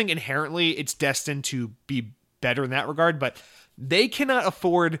I just think inherently it's destined to be better in that regard, but they cannot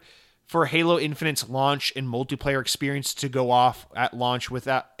afford for Halo Infinite's launch and multiplayer experience to go off at launch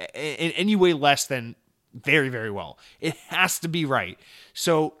without in any way less than very, very well. It has to be right.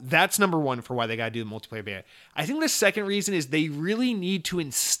 So that's number one for why they got to do the multiplayer beta. I think the second reason is they really need to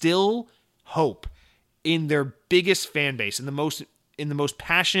instill hope in their biggest fan base, in the most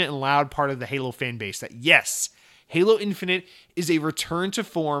passionate and loud part of the Halo fan base, that yes, Halo Infinite is a return to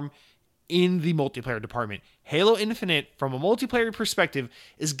form in the multiplayer department. Halo Infinite, from a multiplayer perspective,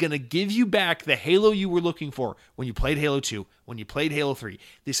 is going to give you back the Halo you were looking for when you played Halo 2, when you played Halo 3.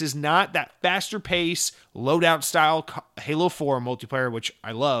 This is not that faster pace, loadout style Halo 4 multiplayer, which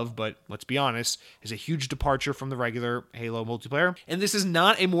I love, but let's be honest, is a huge departure from the regular Halo multiplayer. And this is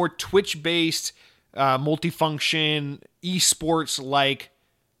not a more Twitch-based, multifunction, esports-like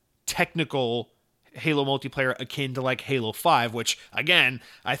technical Halo multiplayer akin to like Halo 5, which again,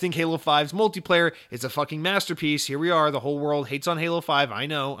 I think Halo 5's multiplayer is a fucking masterpiece. Here we are, the whole world hates on Halo 5. I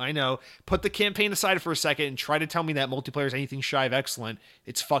know. Put the campaign aside for a second and try to tell me that multiplayer is anything shy of excellent.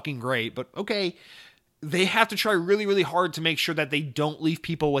 It's fucking great, but okay. They have to try really, really hard to make sure that they don't leave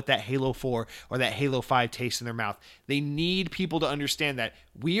people with that Halo 4 or that Halo 5 taste in their mouth. They need people to understand that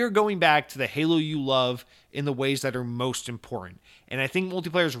we are going back to the Halo you love in the ways that are most important. And I think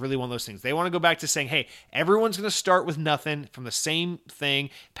multiplayer is really one of those things. They want to go back to saying, hey, everyone's going to start with nothing from the same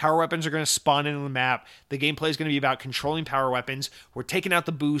thing. Power weapons are going to spawn into the map. The gameplay is going to be about controlling power weapons. We're taking out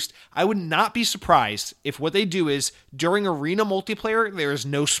the boost. I would not be surprised if what they do is during arena multiplayer, there is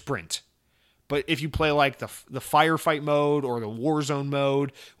no sprint. But if you play like the firefight mode or the Warzone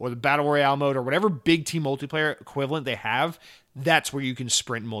mode or the Battle Royale mode or whatever big team multiplayer equivalent they have, that's where you can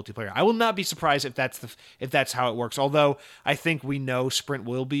sprint in multiplayer. I will not be surprised if that's how it works. Although I think we know sprint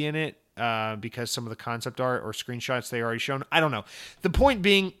will be in it because some of the concept art or screenshots they already shown. I don't know. The point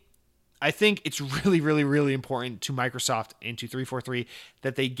being, I think it's really, really, really important to Microsoft and to 343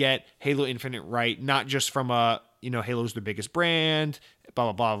 that they get Halo Infinite right, not just from Halo's their biggest brand,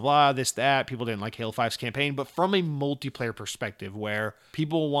 blah, blah, blah, blah, this, that. People didn't like Halo 5's campaign, but from a multiplayer perspective where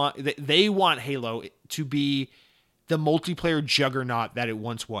they want Halo to be the multiplayer juggernaut that it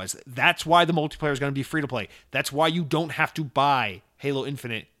once was. That's why the multiplayer is going to be free to play. That's why you don't have to buy Halo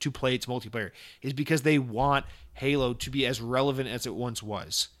Infinite to play its multiplayer, is because they want Halo to be as relevant as it once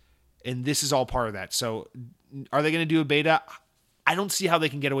was. And this is all part of that. So are they going to do a beta? I don't see how they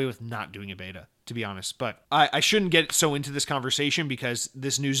can get away with not doing a beta, to be honest. But I shouldn't get so into this conversation because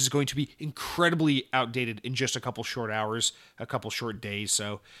this news is going to be incredibly outdated in just a couple short hours, a couple short days.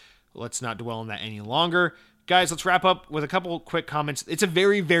 So let's not dwell on that any longer. Guys, let's wrap up with a couple quick comments. It's a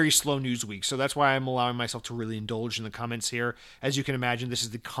very, very slow news week, so that's why I'm allowing myself to really indulge in the comments here. As you can imagine, this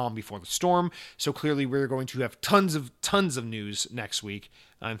is the calm before the storm, so clearly we're going to have tons of news next week.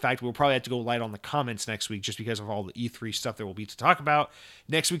 In fact, we'll probably have to go light on the comments next week just because of all the E3 stuff there will be to talk about.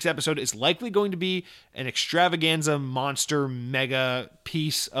 Next week's episode is likely going to be an extravaganza, monster, mega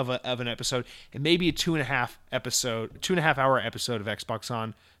piece of an episode, and maybe a 2.5 hour episode of Xbox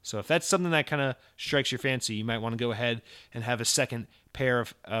On. So if that's something that kind of strikes your fancy, you might want to go ahead and have a second pair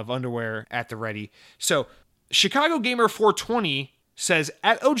of underwear at the ready. So Chicago Gamer 420 says,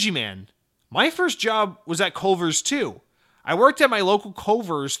 at OG Man, my first job was at Culver's too. I worked at my local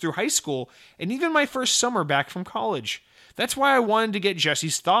Culver's through high school and even my first summer back from college. That's why I wanted to get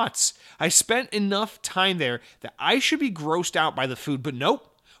Jesse's thoughts. I spent enough time there that I should be grossed out by the food, but nope.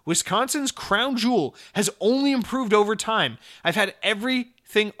 Wisconsin's crown jewel has only improved over time. I've had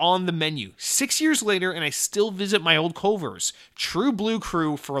everything on the menu. 6 years later, and I still visit my old Culver's. True Blue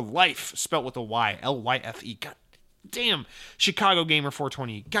Crew for life, spelt with a Y, L-Y-F-E. God damn, Chicago Gamer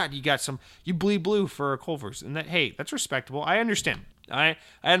 420. God, you bleed blue for a Culver's. And that's respectable. I understand. I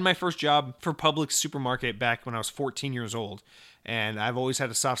had my first job for Publix supermarket back when I was 14 years old. And I've always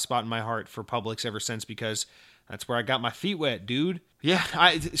had a soft spot in my heart for Publix ever since because that's where I got my feet wet, dude. Yeah,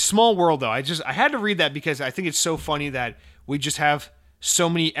 small world though. I had to read that because I think it's so funny that we just have so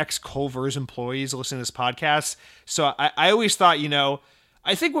many ex-Culver's employees listening to this podcast. So I always thought,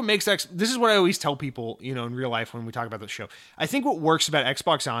 I think what makes this is what I always tell people, in real life when we talk about the show. I think what works about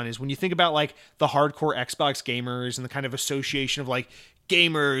Xbox On is when you think about like the hardcore Xbox gamers and the kind of association of like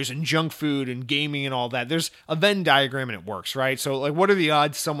gamers and junk food and gaming and all that, there's a Venn diagram and it works, right? So like, what are the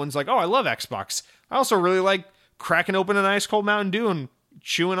odds someone's like, oh, I love Xbox. I also really like cracking open an ice cold Mountain Dew and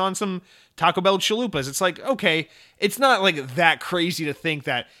chewing on some Taco Bell chalupas. It's like, okay, it's not like that crazy to think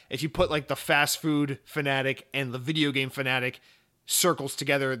that if you put like the fast food fanatic and the video game fanatic circles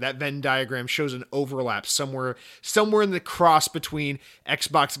together, that Venn diagram shows an overlap somewhere in the cross between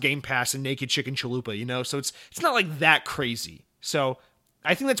Xbox Game Pass and Naked Chicken Chalupa, so it's not like that crazy. So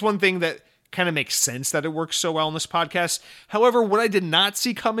I think that's one thing that kind of makes sense that it works so well in this podcast. However, what I did not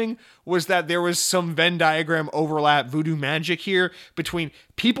see coming was that there was some Venn diagram overlap, voodoo magic here between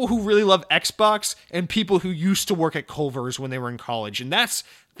people who really love Xbox and people who used to work at Culver's when they were in college. And that's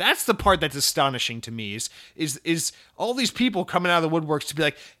the part that's astonishing to me is all these people coming out of the woodworks to be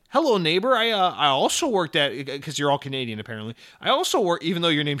like, hello, neighbor. I also worked at, because you're all Canadian, apparently. I also work, even though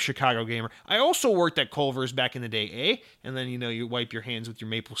your name's Chicago Gamer, I also worked at Culver's back in the day, eh? And then, you wipe your hands with your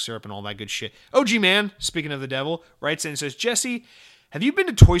maple syrup and all that good shit. OG Man, speaking of the devil, writes in and says, Jesse, have you been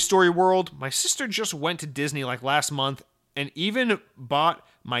to Toy Story World? My sister just went to Disney like last month and even bought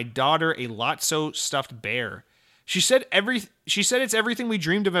my daughter a Lotso stuffed bear. She said it's everything we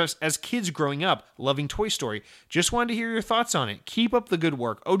dreamed of as kids growing up, loving Toy Story. Just wanted to hear your thoughts on it. Keep up the good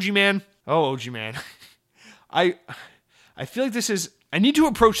work. OG Man. Oh, OG Man. I feel like I need to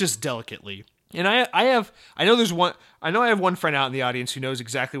approach this delicately. And I have one friend out in the audience who knows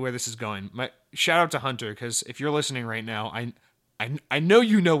exactly where this is going. Shout out to Hunter, because if you're listening right now, I know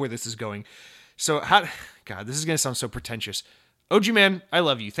you know where this is going. So God, this is going to sound so pretentious. OG Man, I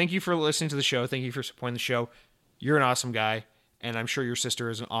love you. Thank you for listening to the show. Thank you for supporting the show. You're an awesome guy, and I'm sure your sister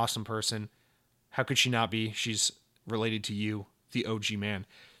is an awesome person. How could she not be? She's related to you, the OG Man.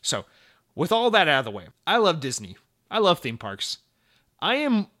 So, with all that out of the way, I love Disney. I love theme parks. I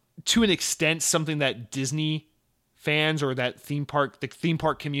am, to an extent, something that Disney fans or the theme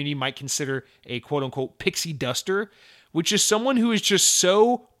park community might consider a quote-unquote pixie duster, which is someone who is just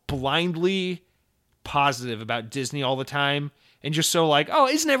so blindly positive about Disney all the time, and just so like, oh,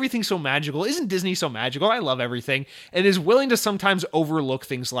 isn't everything so magical? Isn't Disney so magical? I love everything. And is willing to sometimes overlook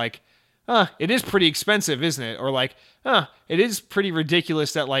things like, it is pretty expensive, isn't it? Or like, it is pretty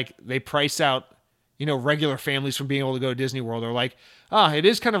ridiculous that like they price out, regular families from being able to go to Disney World. Or like, it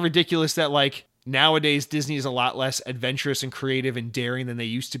is kind of ridiculous that like nowadays Disney is a lot less adventurous and creative and daring than they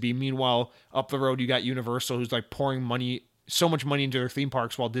used to be. Meanwhile, up the road, you got Universal, who's like pouring so much money into their theme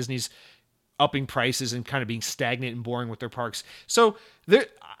parks, while Disney's upping prices and kind of being stagnant and boring with their parks. So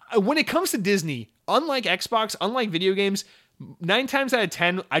when it comes to Disney, unlike Xbox, unlike video games, 9 times out of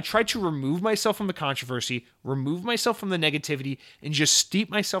 10, I try to remove myself from the controversy, remove myself from the negativity, and just steep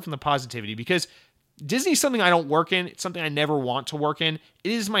myself in the positivity, because Disney is something I don't work in. It's something I never want to work in.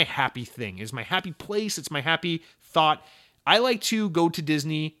 It is my happy thing. It is my happy place. It's my happy thought. I like to go to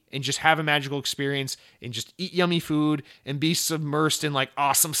Disney and just have a magical experience and just eat yummy food and be submersed in like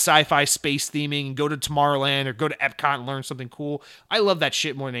awesome sci-fi space theming and go to Tomorrowland or go to Epcot and learn something cool. I love that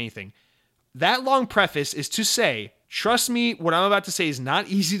shit more than anything. That long preface is to say, trust me, what I'm about to say is not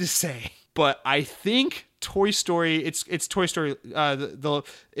easy to say, but I think Toy Story, it's Toy Story,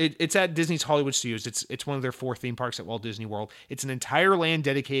 it's at Disney's Hollywood Studios. It's one of their 4 theme parks at Walt Disney World. It's an entire land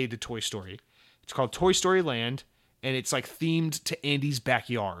dedicated to Toy Story. It's called Toy Story Land. And it's like themed to Andy's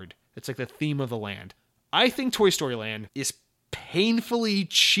backyard. It's like the theme of the land. I think Toy Story Land is painfully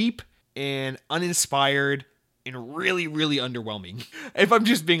cheap and uninspired and really, really underwhelming, if I'm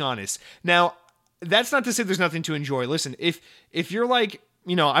just being honest. Now, that's not to say there's nothing to enjoy. Listen, if you're like,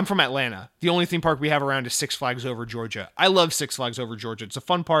 I'm from Atlanta. The only theme park we have around is Six Flags Over Georgia. I love Six Flags Over Georgia. It's a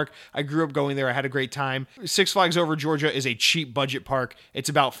fun park. I grew up going there. I had a great time. Six Flags Over Georgia is a cheap budget park. It's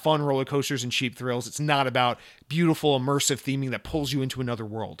about fun roller coasters and cheap thrills. It's not about beautiful, immersive theming that pulls you into another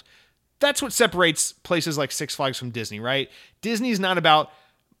world. That's what separates places like Six Flags from Disney, right? Disney's not about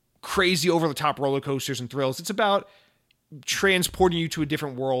crazy over-the-top roller coasters and thrills. It's about transporting you to a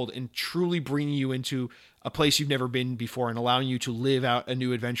different world and truly bringing you into a place you've never been before and allowing you to live out a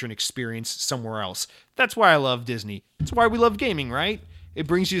new adventure and experience somewhere else. That's why I love Disney. It's why we love gaming, right? It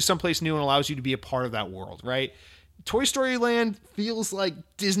brings you to someplace new and allows you to be a part of that world, right? Toy Story Land feels like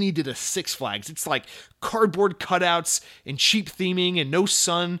Disney did a Six Flags. It's like cardboard cutouts and cheap theming and no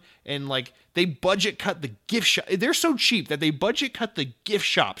sun, and like they budget cut the gift shop. They're so cheap that they budget cut the gift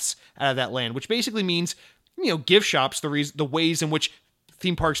shops out of that land, which basically means, gift shops, the ways in which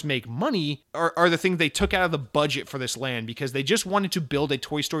theme parks make money are the thing they took out of the budget for this land, because they just wanted to build a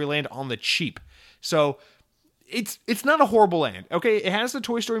Toy Story Land on the cheap. So it's not a horrible land. Okay, it has the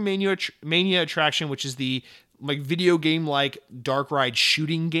Toy Story Mania attraction, which is the like video game like dark ride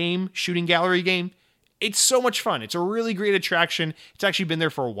shooting gallery game. It's so much fun. It's a really great attraction. It's actually been there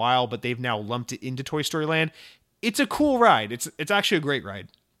for a while, but they've now lumped it into Toy Story Land. It's a cool ride. It's actually a great ride.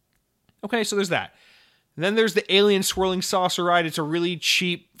 Okay, so there's that. And then there's the Alien Swirling Saucer ride. It's a really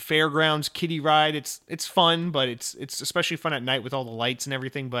cheap fairgrounds kiddie ride. It's fun, but it's especially fun at night with all the lights and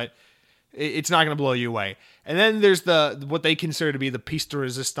everything. But It's not going to blow you away. And then there's what they consider to be the piece de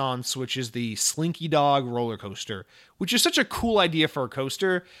resistance, which is the Slinky Dog roller coaster, which is such a cool idea for a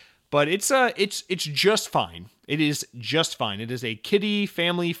coaster, but it's just fine. It is just fine. It is a kiddie,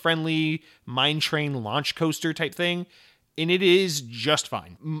 family-friendly, mine train launch coaster type thing, and it is just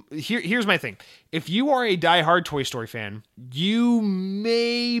fine. Here's my thing. If you are a diehard Toy Story fan, you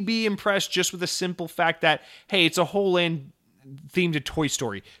may be impressed just with the simple fact that, hey, it's a whole land themed to Toy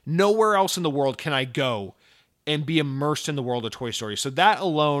Story. Nowhere else in the world can I go and be immersed in the world of Toy Story. So that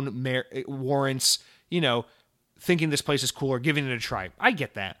alone warrants, thinking this place is cool or giving it a try. I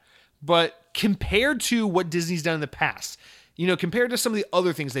get that. But compared to what Disney's done in the past, compared to some of the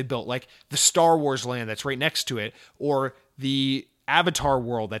other things they built, like the Star Wars land that's right next to it, or the Avatar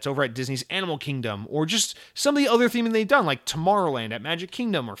world that's over at Disney's Animal Kingdom, or just some of the other theming they've done, like Tomorrowland at Magic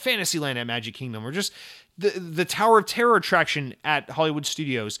Kingdom, or Fantasyland at Magic Kingdom, or just the Tower of Terror attraction at Hollywood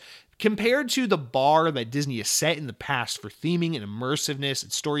Studios, compared to the bar that Disney has set in the past for theming and immersiveness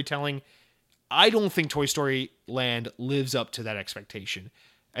and storytelling, I don't think Toy Story Land lives up to that expectation.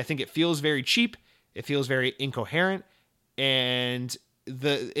 I think it feels very cheap. It feels very incoherent, and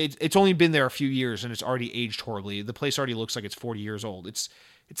it's only been there a few years and it's already aged horribly. The place already looks like it's 40 years old. It's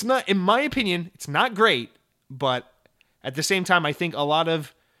not, in my opinion, it's not great, but at the same time, I think a lot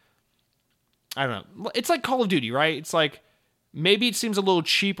of, I don't know, it's like Call of Duty, right? It's like, maybe it seems a little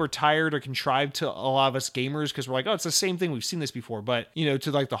cheap or tired or contrived to a lot of us gamers because we're like, oh, it's the same thing. We've seen this before. But,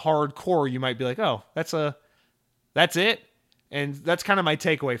 to like the hardcore, you might be like, oh, that's it. And that's kind of my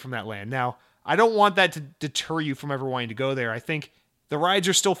takeaway from that land. Now, I don't want that to deter you from ever wanting to go there. I think the rides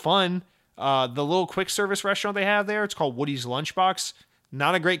are still fun. The little quick service restaurant they have there, it's called Woody's Lunchbox.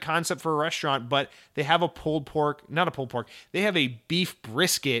 Not a great concept for a restaurant, but they have they have a beef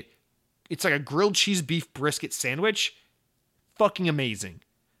brisket. It's like a grilled cheese beef brisket sandwich. Fucking amazing.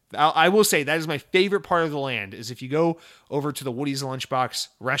 I will say that is my favorite part of the land, is if you go over to the Woody's Lunchbox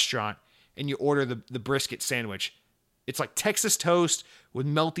restaurant and you order the brisket sandwich. It's like Texas toast with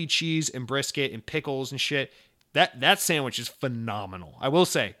melty cheese and brisket and pickles and shit. That sandwich is phenomenal. I will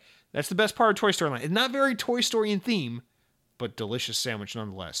say, that's the best part of Toy Story Land. It's not very Toy Story in theme, but delicious sandwich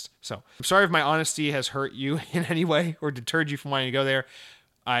nonetheless. So, I'm sorry if my honesty has hurt you in any way or deterred you from wanting to go there.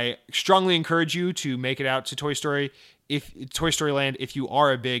 I strongly encourage you to make it out to Toy Story Land if you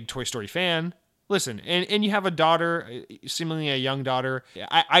are a big Toy Story fan. Listen, and you have a daughter, seemingly a young daughter,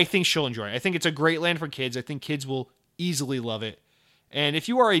 I think she'll enjoy it. I think it's a great land for kids. I think kids will easily love it. And if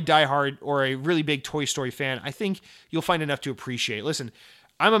you are a diehard or a really big Toy Story fan, I think you'll find enough to appreciate. Listen,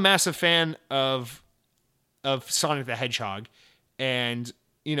 I'm a massive fan of Sonic the Hedgehog, and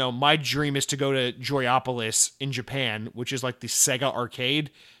my dream is to go to Joyopolis in Japan, which is like the Sega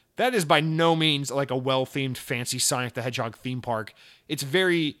arcade. That is by no means like a well-themed fancy Sonic the Hedgehog theme park. It's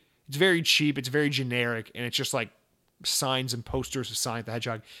very cheap, it's very generic, and it's just like signs and posters of Sonic the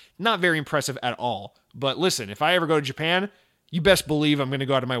Hedgehog. Not very impressive at all. But listen, if I ever go to Japan, you best believe I'm going to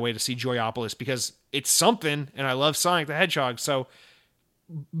go out of my way to see Joyopolis because it's something, and I love Sonic the Hedgehog. So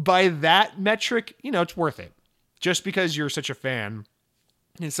by that metric, it's worth it. Just because you're such a fan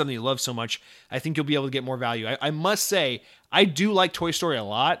and it's something you love so much, I think you'll be able to get more value. I must say, I do like Toy Story a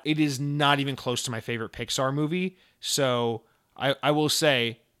lot. It is not even close to my favorite Pixar movie. So I will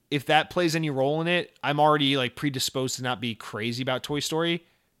say, if that plays any role in it, I'm already like predisposed to not be crazy about Toy Story.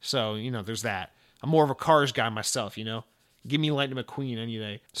 So, there's that. I'm more of a Cars guy myself, Give me Lightning McQueen any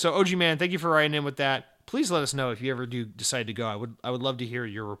day. So, OG Man, thank you for writing in with that. Please let us know if you ever do decide to go. I would love to hear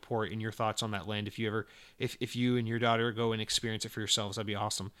your report and your thoughts on that land. If you and your daughter go and experience it for yourselves, that'd be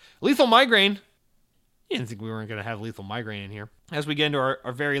awesome. Lethal Migraine. You didn't think we weren't going to have Lethal Migraine in here. As we get into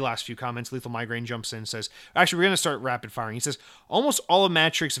our very last few comments, Lethal Migraine jumps in and says, actually, we're going to start rapid firing. He says, almost all of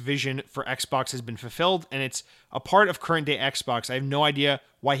Matrix's vision for Xbox has been fulfilled, and it's a part of current day Xbox. I have no idea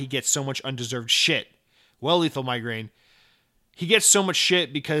why he gets so much undeserved shit. Well, Lethal Migraine, he gets so much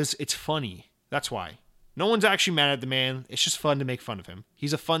shit because it's funny. That's why. No one's actually mad at the man. It's just fun to make fun of him.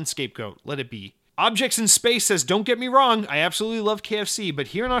 He's a fun scapegoat. Let it be. Objects in Space says, don't get me wrong, I absolutely love KFC, but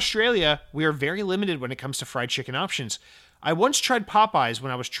here in Australia, we are very limited when it comes to fried chicken options. I once tried Popeyes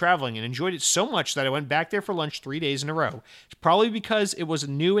when I was traveling and enjoyed it so much that I went back there for lunch 3 days in a row. It's probably because it was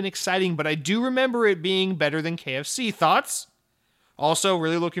new and exciting, but I do remember it being better than KFC. Thoughts? Also,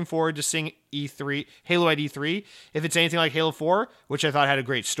 really looking forward to seeing Halo at E3. If it's anything like Halo 4, which I thought had a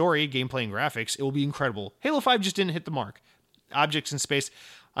great story, gameplay, and graphics, it will be incredible. Halo 5 just didn't hit the mark. Objects in Space.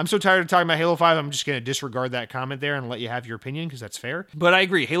 I'm so tired of talking about Halo 5, I'm just going to disregard that comment there and let you have your opinion, because that's fair. But I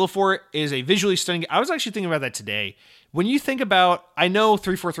agree, Halo 4 is a visually stunning... I was actually thinking about that today. When you think about... I know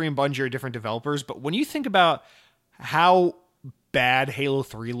 343 and Bungie are different developers, but when you think about how bad Halo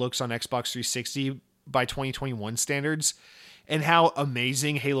 3 looks on Xbox 360 by 2021 standards, and how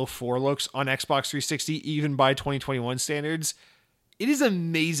amazing Halo 4 looks on Xbox 360 even by 2021 standards, it is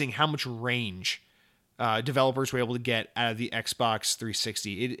amazing how much range developers were able to get out of the Xbox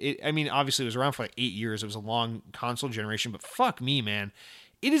 360. I mean, obviously it was around for like 8 years. It was a long console generation, but fuck me, man.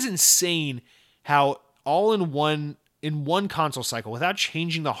 It is insane how all in one console cycle, without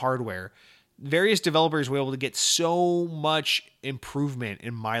changing the hardware, various developers were able to get so much improvement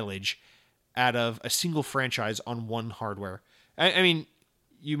in mileage out of a single franchise on one hardware. I mean,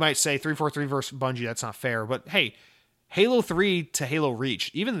 you might say 343 versus Bungie, that's not fair, but hey, Halo 3 to Halo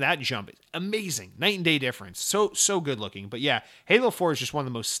Reach, even that jump is amazing. Night and day difference. So good looking. But yeah, Halo 4 is just one of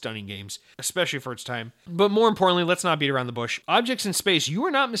the most stunning games, especially for its time. But more importantly, let's not beat around the bush. Objects in Space, you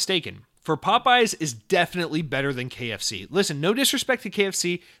are not mistaken. For Popeyes is definitely better than KFC. Listen, no disrespect to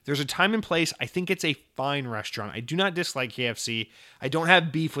KFC. There's a time and place. I think it's a fine restaurant. I do not dislike KFC. I don't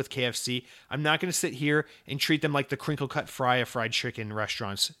have beef with KFC. I'm not going to sit here and treat them like the crinkle cut fry of fried chicken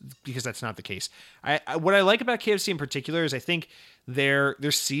restaurants, because that's not the case. What I like about KFC in particular is I think their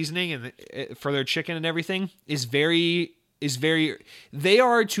seasoning and for their chicken and everything is very. They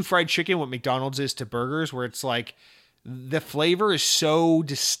are to fried chicken what McDonald's is to burgers, where it's like, the flavor is so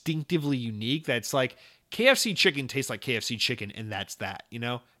distinctively unique that it's like KFC chicken tastes like KFC chicken, and that's that, you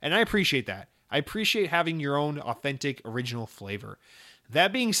know? And I appreciate that. I appreciate having your own authentic, original flavor.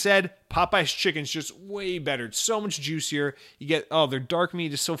 That being said, Popeye's chicken's just way better. It's so much juicier. You get, their dark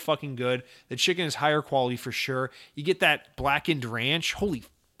meat is so fucking good. The chicken is higher quality for sure. You get that blackened ranch. Holy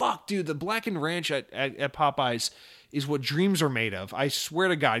fuck, dude. The blackened ranch at Popeye's is what dreams are made of. I swear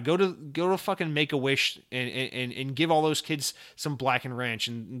to God, go to fucking Make-A-Wish and give all those kids some blackened ranch,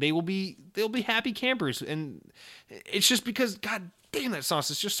 and they'll be happy campers. And it's just because, God damn, that sauce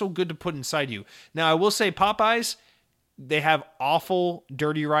is just so good to put inside you. Now, I will say Popeyes, they have awful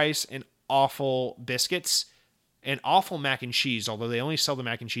dirty rice and awful biscuits and awful mac and cheese, although they only sell the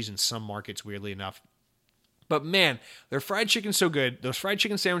mac and cheese in some markets, weirdly enough. But man, their fried chicken's so good. Those fried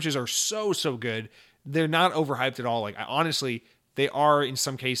chicken sandwiches are so good. They're not overhyped at all. Like, honestly, they are in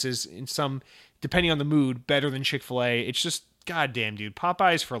some cases, depending on the mood, better than Chick-fil-A. It's just, goddamn, dude.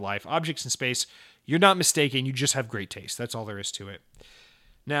 Popeyes for life. Objects in Space. You're not mistaken. You just have great taste. That's all there is to it.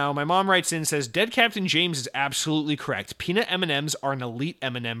 Now, my mom writes in and says, Dead Captain James is absolutely correct. Peanut M&Ms are an elite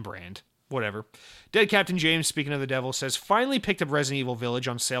M&M brand. Whatever. Dead Captain James, speaking of the devil, says, finally picked up Resident Evil Village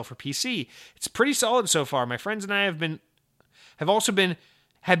on sale for PC. It's pretty solid so far. My friends and I have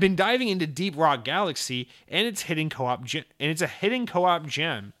been diving into Deep Rock Galaxy, and it's a hidden co-op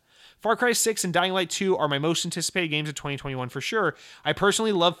gem. Far Cry 6 and Dying Light 2 are my most anticipated games of 2021 for sure. I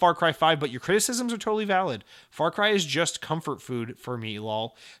personally love Far Cry 5, but your criticisms are totally valid. Far Cry is just comfort food for me,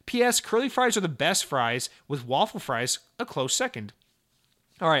 lol. P.S. Curly fries are the best fries, with waffle fries a close second.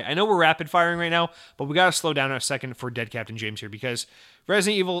 All right, I know we're rapid firing right now, but we got to slow down a second for Dead Captain James here, because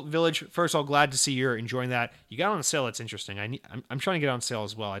Resident Evil Village, first of all, glad to see you're enjoying that. You got on sale, that's interesting. I'm trying to get on sale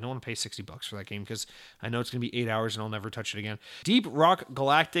as well. I don't want to pay $60 for that game because I know it's going to be 8 hours and I'll never touch it again. Deep Rock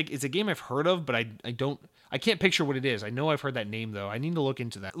Galactic is a game I've heard of, but I can't picture what it is. I know I've heard that name, though. I need to look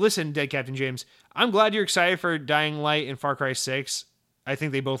into that. Listen, Dead Captain James, I'm glad you're excited for Dying Light and Far Cry 6. I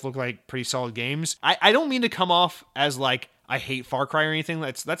think they both look like pretty solid games. I don't mean to come off as like I hate Far Cry or anything.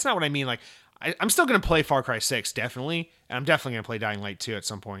 That's not what I mean. Like, I'm still going to play Far Cry 6, definitely. And I'm definitely going to play Dying Light 2 at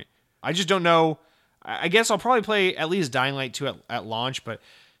some point. I just don't know. I guess I'll probably play at least Dying Light 2 at launch, but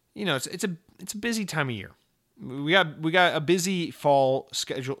you know, it's a busy time of year. We got a busy fall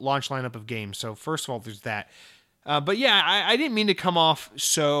schedule launch lineup of games. So first of all, there's that. But yeah, I didn't mean to come off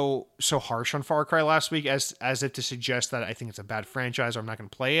so harsh on Far Cry last week as if to suggest that I think it's a bad franchise or I'm not going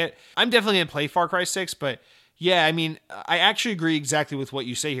to play it. I'm definitely going to play Far Cry 6, but yeah, I mean, I actually agree exactly with what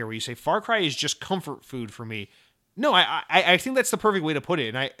you say here, where you say Far Cry is just comfort food for me. No, I think that's the perfect way to put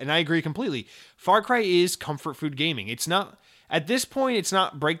it, and I agree completely. Far Cry is comfort food gaming. It's not, at this point, it's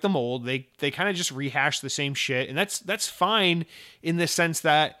not break the mold. They kind of just rehash the same shit, and that's fine in the sense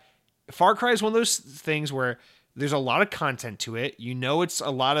that Far Cry is one of those things where there's a lot of content to it. You know, it's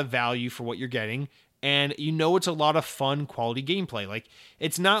a lot of value for what you're getting. And you know it's a lot of fun, quality gameplay. Like,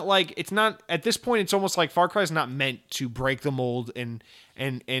 it's not at this point, it's almost like Far Cry is not meant to break the mold and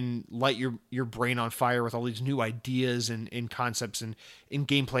light your brain on fire with all these new ideas and concepts and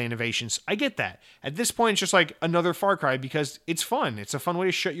gameplay innovations. I get that. At this point, it's just like another Far Cry because it's fun. It's a fun way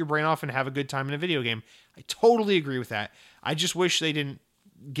to shut your brain off and have a good time in a video game. I totally agree with that. I just wish they didn't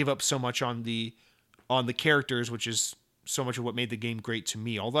give up so much on the characters, which is so much of what made the game great to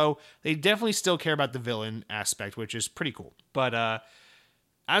me, although they definitely still care about the villain aspect, which is pretty cool. But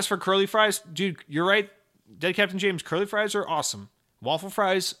as for curly fries, dude, you're right. Dead Captain James, curly fries are awesome. Waffle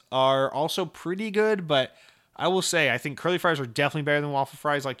fries are also pretty good, but I will say I think curly fries are definitely better than waffle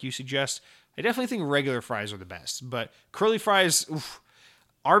fries, like you suggest. I definitely think regular fries are the best, but curly fries, oof.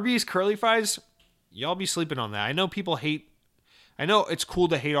 Arby's curly fries, y'all be sleeping on that. I know people hate. I know it's cool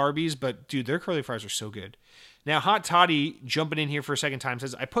to hate Arby's, but dude, their curly fries are so good. Now, Hot Toddy jumping in here for a second time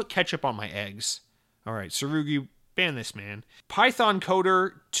says, I put ketchup on my eggs. All right, Sarugi, ban this man. Python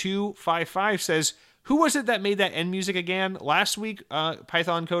Coder 255 says, who was it that made that end music again? Last week,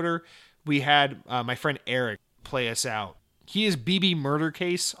 Python Coder, we had my friend Eric play us out. He is BB Murder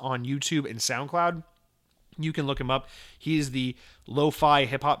Case on YouTube and SoundCloud. You can look him up. He is the lo-fi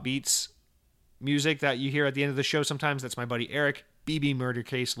hip-hop beats music that you hear at the end of the show sometimes. That's my buddy Eric. BB Murder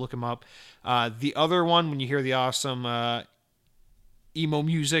Case, look him up. The other one, when you hear the awesome emo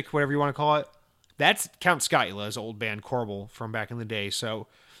music, whatever you want to call it, that's Count Skyla's old band Corbel from back in the day. So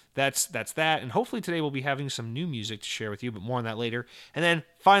that's that. And hopefully today we'll be having some new music to share with you, but more on that later. And then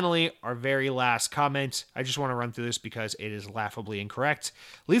finally, our very last comment. I just want to run through this because it is laughably incorrect.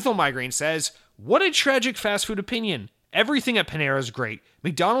 Lethal Migraine says, what a tragic fast food opinion. Everything at Panera is great.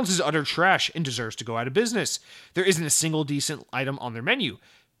 McDonald's is utter trash and deserves to go out of business. There isn't a single decent item on their menu.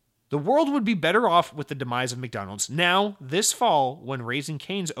 The world would be better off with the demise of McDonald's. Now, this fall, when Raising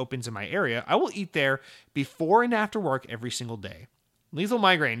Cane's opens in my area, I will eat there before and after work every single day. Lethal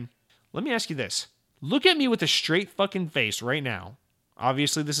Migraine, let me ask you this. Look at me with a straight fucking face right now.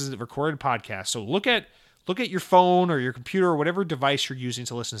 Obviously, this is a recorded podcast, so look at your phone or your computer or whatever device you're using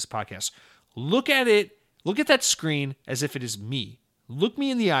to listen to this podcast. Look at it. Look at that screen as if it is me. Look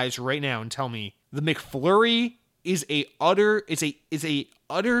me in the eyes right now and tell me the McFlurry is a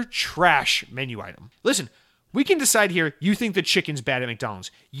utter trash menu item. Listen, we can decide here, you think the chicken's bad at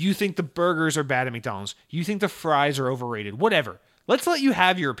McDonald's. You think the burgers are bad at McDonald's. You think the fries are overrated. Whatever. Let's let you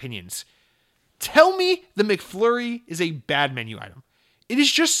have your opinions. Tell me the McFlurry is a bad menu item. It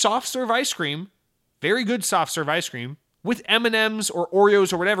is just soft serve ice cream, very good soft serve ice cream, with M&Ms or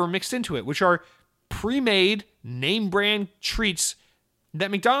Oreos or whatever mixed into it, which are pre-made, name brand treats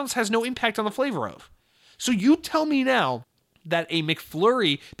that McDonald's has no impact on the flavor of. So you tell me now that a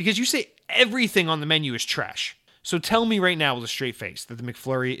McFlurry, because you say everything on the menu is trash. So tell me right now with a straight face that the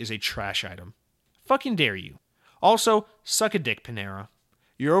McFlurry is a trash item. Fucking dare you. Also, suck a dick, Panera.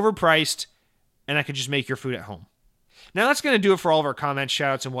 You're overpriced, and I could just make your food at home. Now that's going to do it for all of our comments,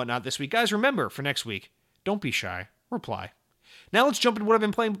 shoutouts, and whatnot this week. Guys, remember, for next week, don't be shy. Reply. Now let's jump into what I've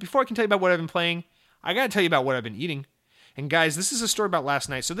been playing. But before I can tell you about what I've been playing, I got to tell you about what I've been eating. And guys, this is a story about last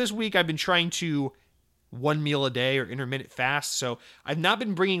night. So this week I've been trying to one meal a day or intermittent fast. So I've not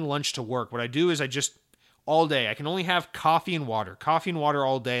been bringing lunch to work. What I do is I just all day, I can only have coffee and water. Coffee and water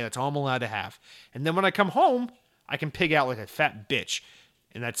all day. That's all I'm allowed to have. And then when I come home, I can pig out like a fat bitch.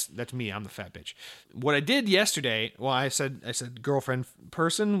 And that's me. I'm the fat bitch. What I did yesterday, well, I said, girlfriend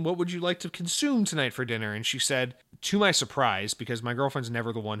person, what would you like to consume tonight for dinner? And she said, to my surprise, because my girlfriend's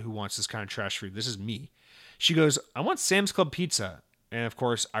never the one who wants this kind of trash food. This is me. She goes, I want Sam's Club pizza. And of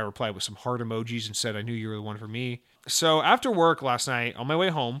course, I replied with some heart emojis and said, I knew you were the one for me. So after work last night, on my way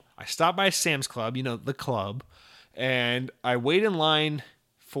home, I stopped by Sam's Club, the club, and I wait in line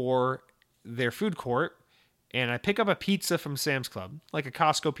for their food court. And I pick up a pizza from Sam's Club, like a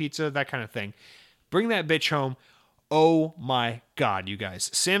Costco pizza, that kind of thing. Bring that bitch home. Oh my God, you guys.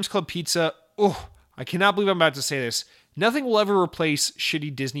 Sam's Club pizza, I cannot believe I'm about to say this. Nothing will ever replace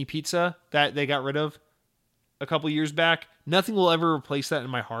shitty Disney pizza that they got rid of a couple years back. Nothing will ever replace that in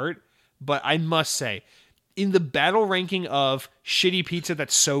my heart. But I must say, in the battle ranking of shitty pizza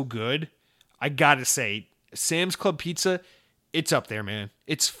that's so good, I gotta say, Sam's Club pizza, it's up there, man.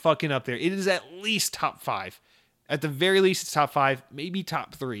 It's fucking up there. It is at least top 5. At the very least, it's top 5, maybe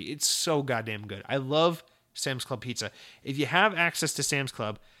top 3. It's so goddamn good. I love Sam's Club pizza. If you have access to Sam's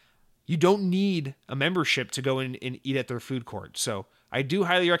Club, you don't need a membership to go in and eat at their food court. So I do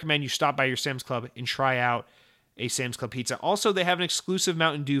highly recommend you stop by your Sam's Club and try out a Sam's Club pizza. Also, they have an exclusive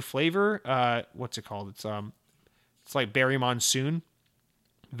Mountain Dew flavor. What's it called? It's like Berry Monsoon.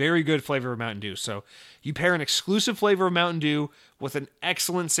 Very good flavor of Mountain Dew. So you pair an exclusive flavor of Mountain Dew with an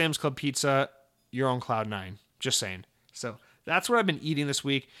excellent Sam's Club pizza, you're on cloud 9. Just saying. So that's what I've been eating this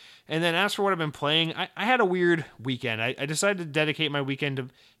week. And then as for what I've been playing, I had a weird weekend. I decided to dedicate my weekend to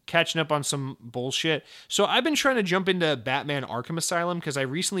catching up on some bullshit. So I've been trying to jump into Batman Arkham Asylum because I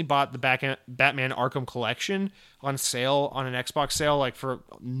recently bought the Batman Arkham Collection on sale, on an Xbox sale, like for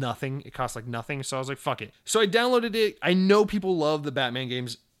nothing. It cost like nothing. So I was like, fuck it. So I downloaded it. I know people love the Batman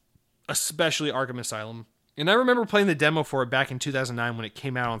games, especially Arkham Asylum. And I remember playing the demo for it back in 2009 when it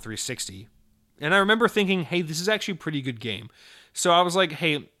came out on 360. And I remember thinking, hey, this is actually a pretty good game. So I was like,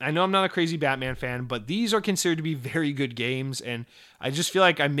 hey, I know I'm not a crazy Batman fan, but these are considered to be very good games, and I just feel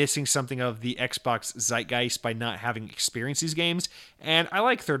like I'm missing something of the Xbox zeitgeist by not having experienced these games. And I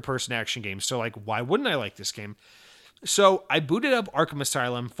like third-person action games, so like, why wouldn't I like this game? So I booted up Arkham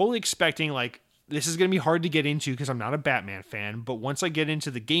Asylum, fully expecting like this is going to be hard to get into because I'm not a Batman fan, but once I get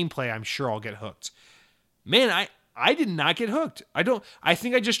into the gameplay, I'm sure I'll get hooked. Man, I did not get hooked. I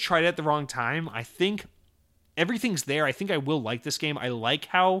think I just tried it at the wrong time. I think everything's there. I think I will like this game. I like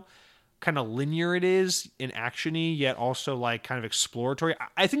how kind of linear it is and actiony, yet also like kind of exploratory.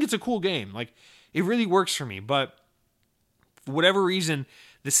 I think it's a cool game. Like it really works for me, but for whatever reason,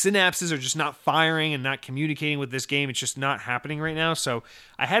 the synapses are just not firing and not communicating with this game. It's just not happening right now. So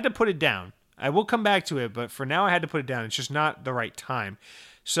I had to put it down. I will come back to it, but for now I had to put it down. It's just not the right time.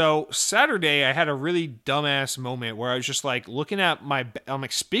 So Saturday, I had a really dumbass moment where I was just like looking at I'm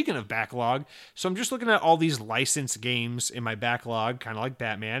like, speaking of backlog, so I'm just looking at all these licensed games in my backlog, kind of like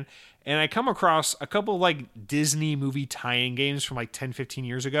Batman, and I come across a couple of like Disney movie tie-in games from like 10, 15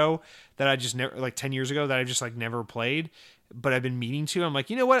 years ago that I just never, like 10 years ago that I just like never played, but I've been meaning to. I'm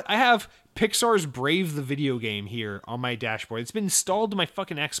like, you know what? I have Pixar's Brave the video game here on my dashboard. It's been installed to my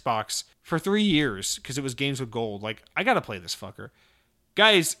fucking Xbox for 3 years because it was Games with Gold. Like, I gotta play this fucker.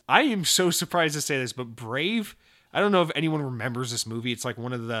 Guys, I am so surprised to say this, but Brave, I don't know if anyone remembers this movie. It's like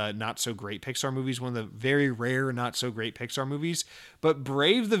one of the not so great Pixar movies, one of the very rare not so great Pixar movies. But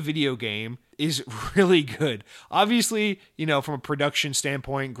Brave the video game is really good. Obviously, you know, from a production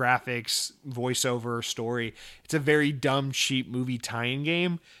standpoint, graphics, voiceover, story, it's a very dumb, cheap movie tie-in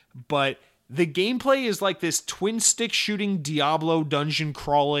game. But the gameplay is like this twin stick shooting Diablo dungeon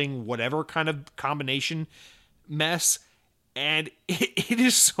crawling, whatever kind of combination mess. And it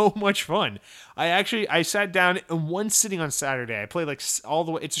is so much fun. I sat down in one sitting on Saturday. I played like all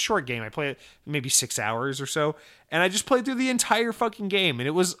the way. It's a short game. I played maybe 6 hours or so, and I just played through the entire fucking game, and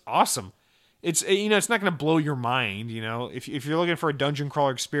it was awesome. It's, you know, it's not going to blow your mind. You know, if you're looking for a dungeon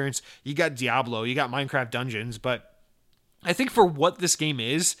crawler experience, you got Diablo, you got Minecraft Dungeons, but I think for what this game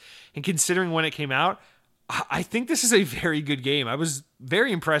is, and considering when it came out, I think this is a very good game. I was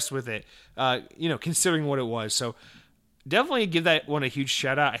very impressed with it. You know, considering what it was. So definitely give that one a huge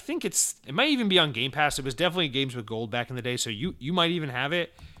shout out. I think it might even be on Game Pass. It was definitely Games with Gold back in the day, so you might even have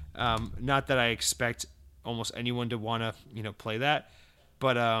it. Not that I expect almost anyone to want to, you know, play that,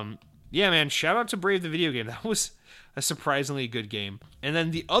 but yeah, man, shout out to Brave the video game. That was a surprisingly good game. And then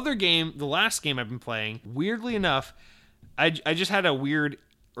the other game, the last game I've been playing, weirdly enough, I just had a weird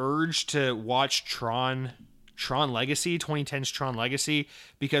urge to watch Tron Legacy, 2010's Tron Legacy,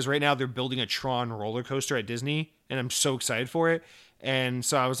 because right now they're building a Tron roller coaster at Disney, and I'm so excited for it. And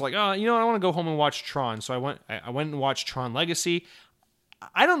so I was like, oh, you know, I want to go home and watch Tron. So I went and watched Tron Legacy.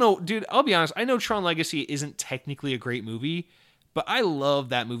 I don't know, dude, I'll be honest. I know Tron Legacy isn't technically a great movie, but I love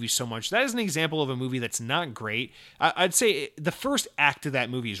that movie so much. That is an example of a movie that's not great. I'd say the first act of that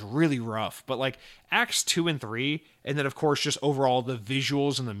movie is really rough, but like acts 2 and 3, and then of course just overall the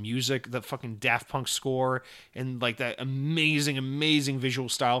visuals and the music, the fucking Daft Punk score, and like that amazing, amazing visual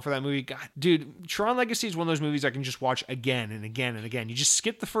style for that movie. God, dude, Tron Legacy is one of those movies I can just watch again and again and again. You just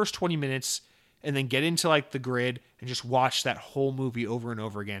skip the first 20 minutes and then get into like the grid and just watch that whole movie over and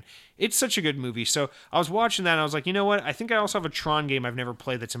over again. It's such a good movie. So I was watching that and I was like, you know what? I think I also have a Tron game I've never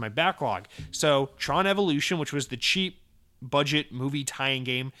played that's in my backlog. So Tron Evolution, which was the cheap budget movie tie-in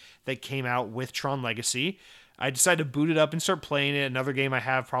game that came out with Tron Legacy. I decided to boot it up and start playing it. Another game I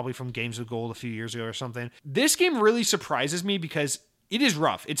have probably from Games with Gold a few years ago or something. This game really surprises me because it is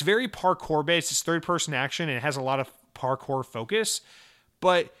rough. It's very parkour based. It's third-person action and it has a lot of parkour focus.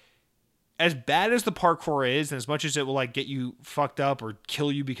 But as bad as the parkour is, and as much as it will like get you fucked up or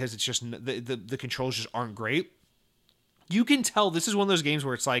kill you because it's just the controls just aren't great, you can tell this is one of those games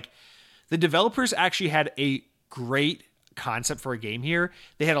where it's like the developers actually had a great concept for a game here.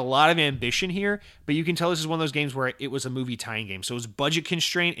 They had a lot of ambition here, but you can tell this is one of those games where it was a movie tie-in game. So it was budget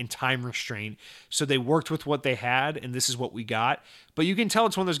constraint and time restraint. So they worked with what they had, and this is what we got. But you can tell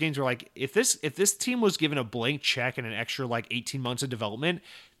it's one of those games where like if this team was given a blank check and an extra like 18 months of development,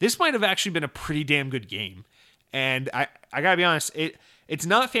 this might have actually been a pretty damn good game. And I gotta be honest, it's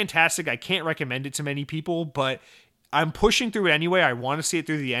not fantastic. I can't recommend it to many people, but I'm pushing through it anyway. I want to see it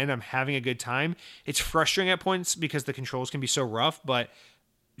through the end. I'm having a good time. It's frustrating at points because the controls can be so rough, but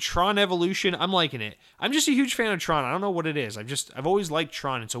Tron Evolution, I'm liking it. I'm just a huge fan of Tron. I don't know what it is. I've always liked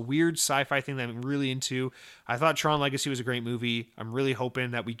Tron. It's a weird sci-fi thing that I'm really into. I thought Tron Legacy was a great movie. I'm really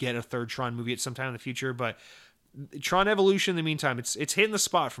hoping that we get a third Tron movie at some time in the future, but Tron Evolution in the meantime, it's hitting the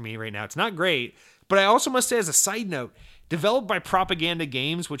spot for me right now. It's not great, but I also must say as a side note, Developed by Propaganda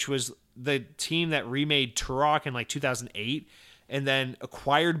Games, which was the team that remade Turok in like 2008, and then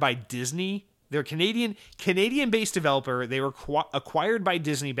acquired by Disney. They're a Canadian-based developer. They were acquired by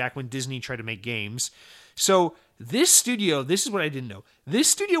Disney back when Disney tried to make games. So this studio, this is what I didn't know. This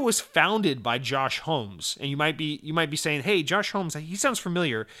studio was founded by Josh Holmes, and you might be saying, "Hey, Josh Holmes, he sounds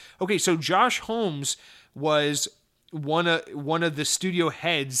familiar." Okay, so Josh Holmes was one of the studio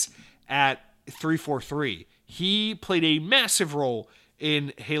heads at 343. He played a massive role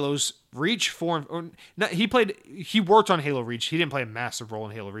in Halo's Reach. He worked on Halo Reach. He didn't play a massive role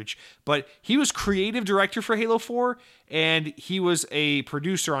in Halo Reach, but he was creative director for Halo 4, and he was a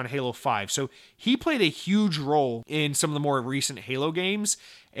producer on Halo 5. So he played a huge role in some of the more recent Halo games,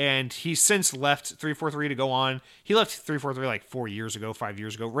 and he's since left 343 to go on. He left 343 like 5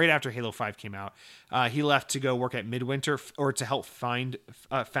 years ago, right after Halo 5 came out. He left to go work at Midwinter, or to help found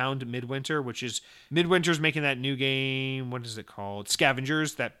Midwinter, which is Midwinter's making that new game. What is it called?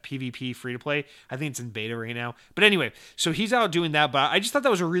 Scavengers, that PvP free-to-play. I think it's in beta right now. But anyway, so he's out doing that, but I just thought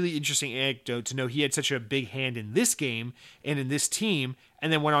that was a really interesting anecdote to know he had such a big hand in this game and in this team,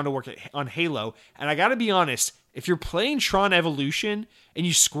 and then went on to work on Halo. And I gotta be honest, if you're playing Tron Evolution and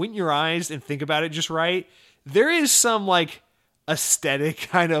you squint your eyes and think about it just right, there is some like aesthetic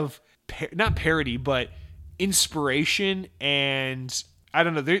kind of, not parody, but inspiration, and I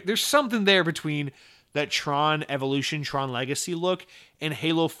don't know, there's something there between that Tron Evolution, Tron Legacy look and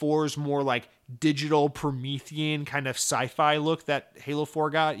Halo 4's more like digital Promethean kind of sci-fi look that Halo 4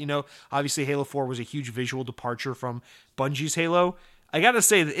 got. You know, obviously Halo 4 was a huge visual departure from Bungie's Halo. I gotta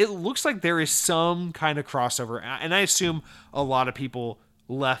say that it looks like there is some kind of crossover, and I assume a lot of people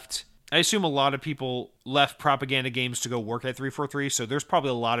left Propaganda Games to go work at 343, so there's probably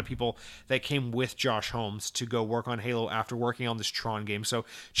a lot of people that came with Josh Holmes to go work on Halo after working on this Tron game. So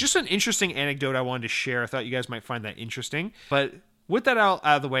just an interesting anecdote I wanted to share. I thought you guys might find that interesting. But with that out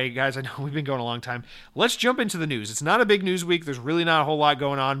of the way, guys, I know we've been going a long time. Let's jump into the news. It's not a big news week. There's really not a whole lot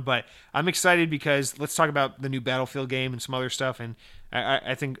going on, but I'm excited because let's talk about the new Battlefield game and some other stuff, and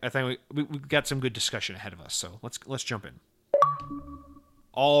I think we've got some good discussion ahead of us. So let's jump in.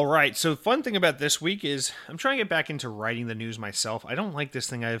 All right, so fun thing about this week is I'm trying to get back into writing the news myself. I don't like this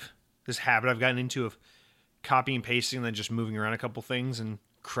habit I've gotten into of copying and pasting and then just moving around a couple things and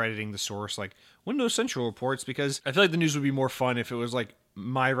crediting the source like Windows Central reports, because I feel like the news would be more fun if it was like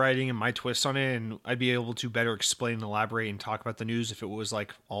my writing and my twist on it, and I'd be able to better explain and elaborate and talk about the news if it was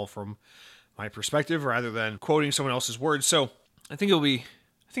like all from my perspective rather than quoting someone else's words. So I think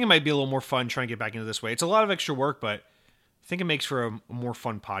it might be a little more fun trying to get back into this way. It's a lot of extra work, but I think it makes for a more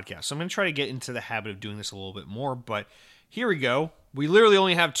fun podcast. So I'm going to try to get into the habit of doing this a little bit more, but here we go. We literally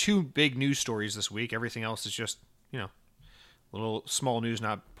only have 2 big news stories this week. Everything else is just, little small news,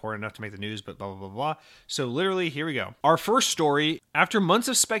 not important enough to make the news, but blah, blah, blah, blah. So literally, here we go. Our first story: after months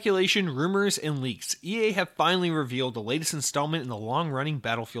of speculation, rumors, and leaks, EA have finally revealed the latest installment in the long-running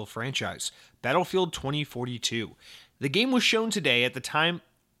Battlefield franchise, Battlefield 2042. The game was shown today at the time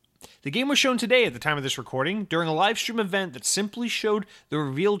of this recording during a live stream event that simply showed the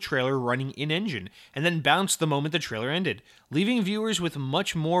reveal trailer running in-engine and then bounced the moment the trailer ended, leaving viewers with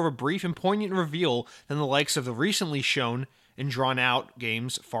much more of a brief and poignant reveal than the likes of the recently shown and drawn out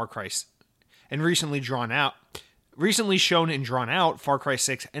games Far Cry 6 and Far Cry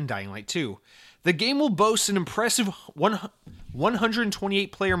 6 and Dying Light 2. The game will boast an impressive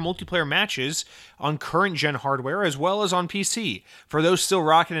 128-player multiplayer matches on current-gen hardware as well as on PC. For those still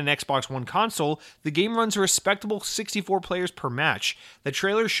rocking an Xbox One console, the game runs a respectable 64 players per match. The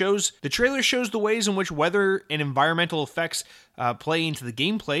trailer shows the ways in which weather and environmental effects play into the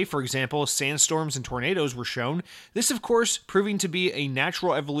gameplay. For example, sandstorms and tornadoes were shown. This, of course, proving to be a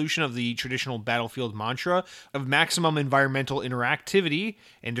natural evolution of the traditional Battlefield mantra of maximum environmental interactivity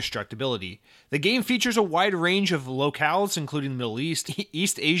and destructibility. The game features a wide range of locales, including the Middle East,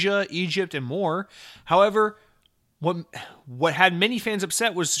 East Asia, Egypt, and more. However, what had many fans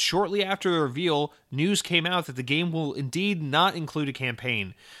upset was shortly after the reveal, news came out that the game will indeed not include a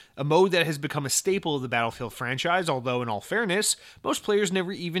campaign, a mode that has become a staple of the Battlefield franchise, although in all fairness, most players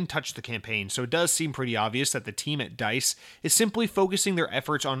never even touched the campaign, so it does seem pretty obvious that the team at DICE is simply focusing their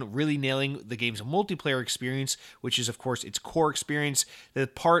efforts on really nailing the game's multiplayer experience, which is of course its core experience, the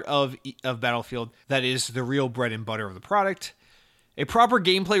part of Battlefield that is the real bread and butter of the product. A proper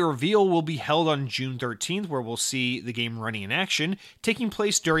gameplay reveal will be held on June 13th, where we'll see the game running in action, taking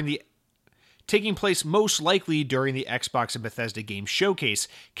place most likely during the Xbox and Bethesda Game Showcase,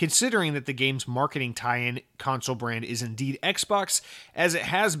 considering that the game's marketing tie-in console brand is indeed Xbox, as it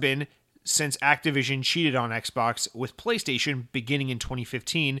has been since Activision cheated on Xbox with PlayStation beginning in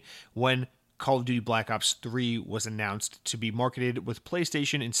 2015 when Call of Duty Black Ops 3 was announced to be marketed with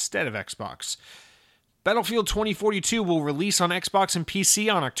PlayStation instead of Xbox. Battlefield 2042 will release on Xbox and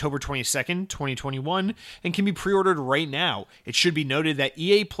PC on October 22nd, 2021, and can be pre-ordered right now. It should be noted that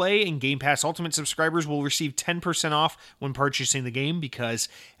EA Play and Game Pass Ultimate subscribers will receive 10% off when purchasing the game because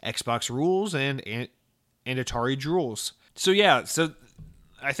Xbox rules and Atari rules. So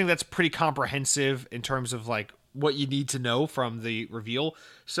I think that's pretty comprehensive in terms of like what you need to know from the reveal.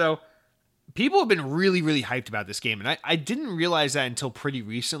 So people have been really, really hyped about this game, and I didn't realize that until pretty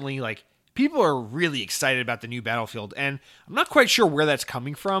recently. Like, people are really excited about the new Battlefield, and I'm not quite sure where that's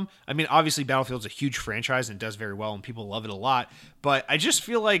coming from. I mean, obviously Battlefield's a huge franchise and does very well, and people love it a lot, but I just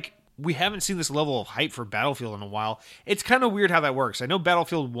feel like we haven't seen this level of hype for Battlefield in a while. It's kind of weird how that works. I know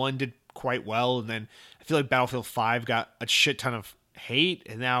Battlefield 1 did quite well, and then I feel like Battlefield 5 got a shit ton of hate,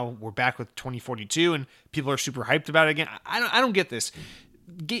 and now we're back with 2042, and people are super hyped about it again. I don't get this.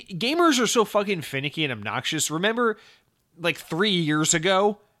 Gamers are so fucking finicky and obnoxious. Remember, like 3 years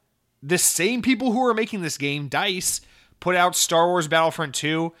ago, the same people who are making this game, DICE, put out Star Wars Battlefront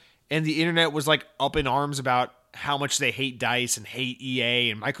 2, and the internet was like up in arms about how much they hate DICE and hate EA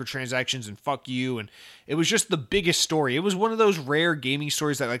and microtransactions and fuck you. And it was just the biggest story. It was one of those rare gaming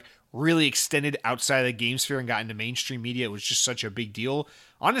stories that like really extended outside of the game sphere and got into mainstream media. It was just such a big deal.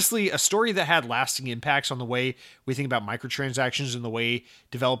 Honestly, a story that had lasting impacts on the way we think about microtransactions and the way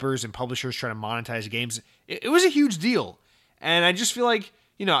developers and publishers try to monetize games. It was a huge deal. And I just feel like,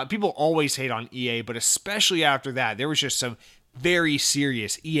 you know, people always hate on EA, but especially after that, there was just some very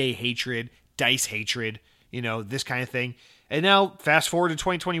serious EA hatred, DICE hatred, you know, this kind of thing. And now, fast forward to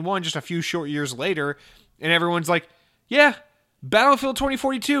 2021, just a few short years later, and everyone's like, yeah, Battlefield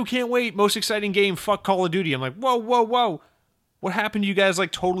 2042, can't wait, most exciting game, fuck Call of Duty. I'm like, whoa. What happened to you guys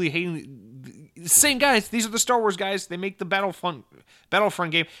like totally hating the same guys? These are the Star Wars guys. They make the Battlefront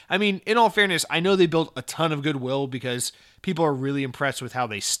game. I mean, in all fairness, I know they built a ton of goodwill because people are really impressed with how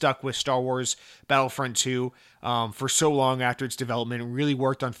they stuck with Star Wars Battlefront 2 for so long after its development and really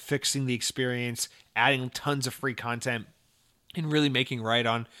worked on fixing the experience, adding tons of free content, and really making right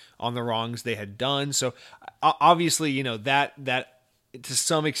on the wrongs they had done. So obviously, you know, that to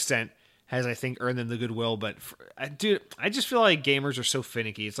some extent has, I think, earned them the goodwill. But dude, I just feel like gamers are so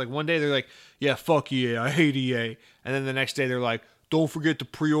finicky. It's like one day they're like, yeah, fuck EA, I hate EA. And then the next day they're like, don't forget to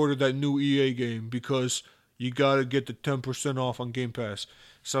pre-order that new EA game because you got to get the 10% off on Game Pass.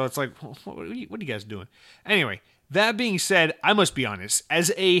 So it's like, what are you guys doing? Anyway, that being said, I must be honest.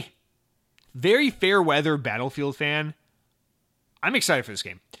 As a very fair weather Battlefield fan, I'm excited for this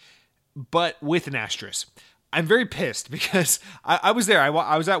game, but with an asterisk. I'm very pissed because I was there. I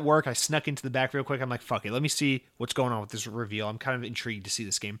was at work. I snuck into the back real quick. I'm like, fuck it. Let me see what's going on with this reveal. I'm kind of intrigued to see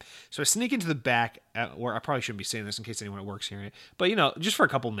this game. So I sneak into the back where I probably shouldn't be saying this in case anyone at work's hearing it. But, you know, just for a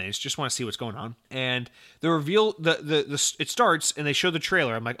couple minutes, just want to see what's going on. And the reveal, it starts and they show the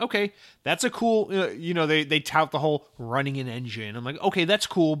trailer. I'm like, okay, that's a cool, you know, they tout the whole running an engine. I'm like, okay, that's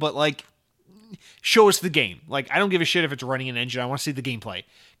cool. But like, show us the game. Like, I don't give a shit if it's running an engine. I want to see the gameplay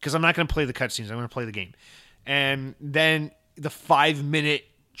because I'm not going to play the cutscenes. I'm going to play the game. And then the 5-minute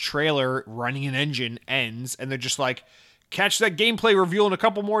trailer running an engine ends, and they're just like, catch that gameplay reveal in a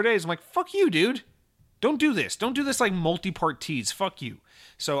couple more days. I'm like, fuck you, dude. Don't do this. Don't do this like multi-part tease. Fuck you.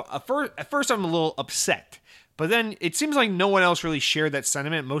 So at first I'm a little upset. But then it seems like no one else really shared that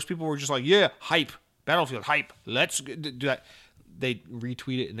sentiment. Most people were just like, yeah, hype. Battlefield, hype. Let's do that. They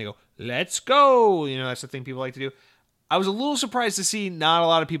retweet it and they go, let's go. You know, that's the thing people like to do. I was a little surprised to see not a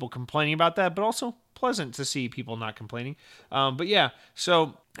lot of people complaining about that, but also pleasant to see people not complaining. But yeah,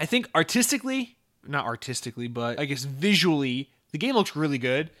 so I think not artistically, but I guess visually, the game looks really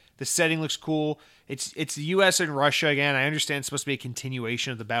good. The setting looks cool. It's the U.S. and Russia again. I understand it's supposed to be a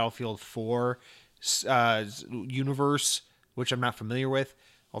continuation of the Battlefield 4 universe, which I'm not familiar with,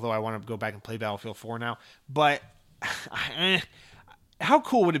 although I want to go back and play Battlefield 4 now. But how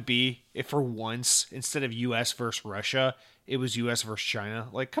cool would it be if for once, instead of U.S. versus Russia, it was U.S. versus China?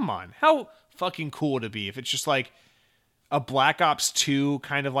 Like, come on. How fucking cool would it be if it's just like a Black Ops 2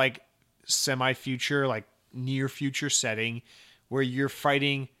 kind of like semi-future, like near future setting where you're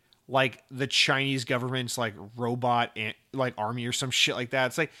fighting like the Chinese government's like robot and like army or some shit like that.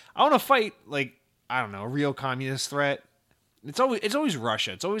 It's like, I want to fight like, I don't know, a real communist threat. It's always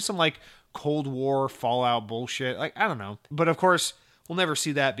Russia. It's always some like Cold War Fallout bullshit. Like, I don't know. But of course, we'll never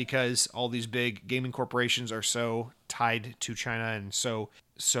see that because all these big gaming corporations are so tied to China and so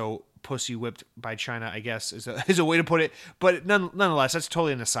pussy whipped by China, I guess, is a way to put it. But nonetheless, that's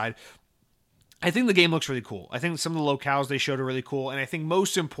totally an aside. I think the game looks really cool. I think some of the locales they showed are really cool. And I think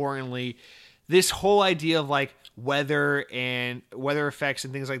most importantly, this whole idea of like weather and weather effects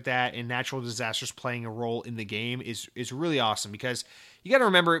and things like that and natural disasters playing a role in the game is really awesome, because you got to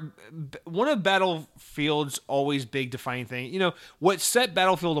remember, one of Battlefield's always big defining thing, what set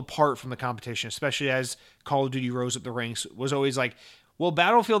Battlefield apart from the competition, especially as Call of Duty rose up the ranks, was always like, well,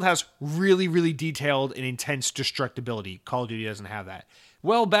 Battlefield has really, really detailed and intense destructibility. Call of Duty doesn't have that.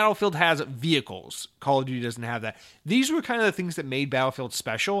 Well, Battlefield has vehicles. Call of Duty doesn't have that. These were kind of the things that made Battlefield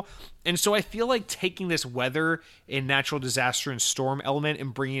special. And so I feel like taking this weather and natural disaster and storm element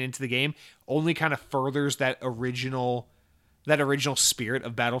and bringing it into the game only kind of furthers that original spirit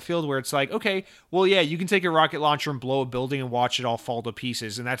of Battlefield, where it's like, okay, well, yeah, you can take a rocket launcher and blow a building and watch it all fall to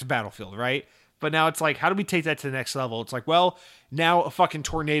pieces, and that's Battlefield, right? But now it's like, how do we take that to the next level? It's like, well, now a fucking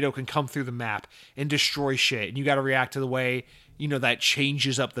tornado can come through the map and destroy shit, and you got to react to the way, that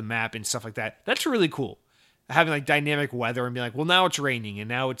changes up the map and stuff like that. That's really cool. Having like dynamic weather and be like, well, now it's raining and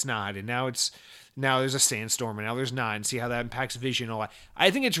now it's not, and now there's a sandstorm and now there's not, and see how that impacts vision and all that. I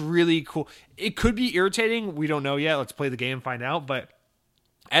think it's really cool. It could be irritating. We don't know yet. Let's play the game and find out. But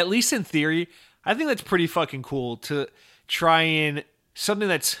at least in theory, I think that's pretty fucking cool to try and something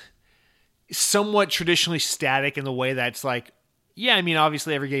that's somewhat traditionally static in the way that's like, yeah, I mean,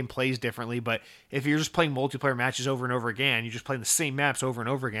 obviously every game plays differently, but if you're just playing multiplayer matches over and over again, you're just playing the same maps over and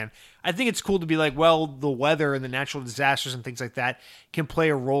over again, I think it's cool to be like, well, the weather and the natural disasters and things like that can play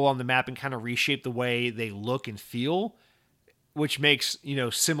a role on the map and kind of reshape the way they look and feel, which makes,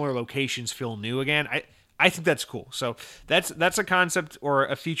 similar locations feel new again. I think that's cool. So that's a concept or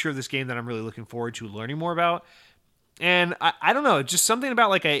a feature of this game that I'm really looking forward to learning more about. And I don't know, just something about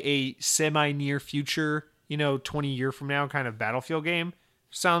like a semi-near future, 20 year from now kind of Battlefield game.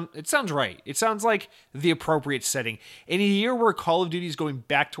 It sounds right. It sounds like the appropriate setting. In a year where Call of Duty is going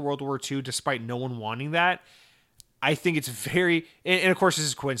back to World War II, despite no one wanting that, I think it's very, and of course this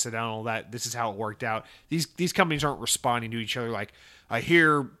is coincidental that this is how it worked out. These companies aren't responding to each other like, I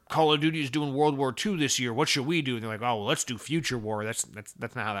hear Call of Duty is doing World War II this year. What should we do? And they're like, oh, well, let's do Future War. That's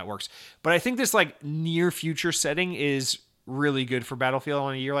not how that works. But I think this like near future setting is really good for Battlefield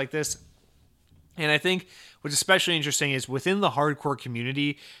on a year like this. And I think what's especially interesting is within the hardcore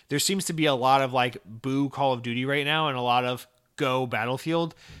community, there seems to be a lot of like boo Call of Duty right now and a lot of go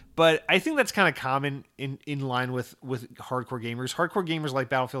Battlefield. But I think that's kind of common in line with hardcore gamers. Hardcore gamers like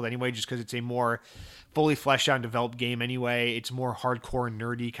Battlefield anyway, just because it's a more fully fleshed out and developed game anyway. It's more hardcore and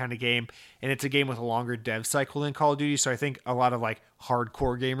nerdy kind of game. And it's a game with a longer dev cycle than Call of Duty. So I think a lot of like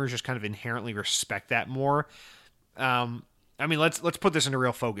hardcore gamers just kind of inherently respect that more. I mean, let's put this into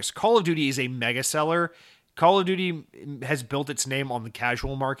real focus. Call of Duty is a mega seller. Call of Duty has built its name on the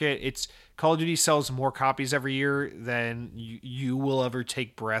casual market. Call of Duty sells more copies every year than you will ever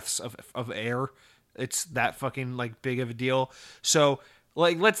take breaths of air. It's that fucking like big of a deal. So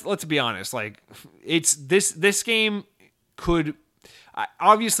like let's be honest. Like it's this game could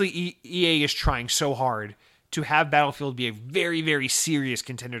obviously EA is trying so hard to have Battlefield be a very, very serious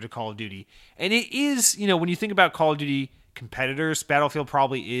contender to Call of Duty. And it is, when you think about Call of Duty competitors, Battlefield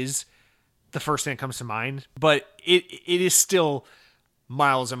probably is the first thing that comes to mind, but it is still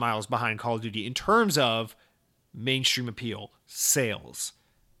miles and miles behind Call of Duty in terms of mainstream appeal, sales,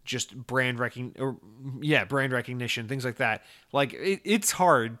 just brand recognition, things like that. Like it's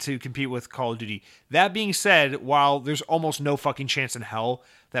hard to compete with Call of Duty. That being said, while there's almost no fucking chance in hell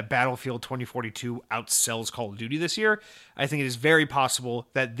that Battlefield 2042 outsells Call of Duty this year, I think it is very possible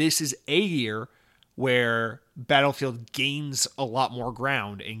that this is a year where Battlefield gains a lot more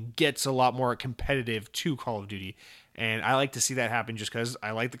ground and gets a lot more competitive to Call of Duty. And I like to see that happen just because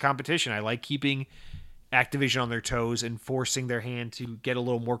I like the competition. I like keeping Activision on their toes and forcing their hand to get a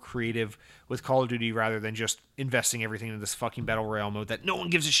little more creative with Call of Duty rather than just investing everything into this fucking Battle Royale mode that no one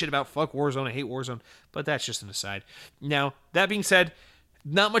gives a shit about. Fuck Warzone. I hate Warzone. But that's just an aside. Now, that being said,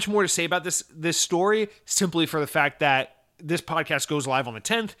 not much more to say about this story, simply for the fact that this podcast goes live on the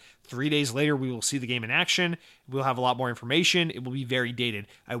 10th. 3 days later, we will see the game in action. We'll have a lot more information. It will be very dated.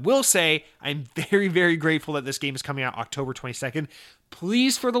 I will say I'm very, very grateful that this game is coming out October 22nd.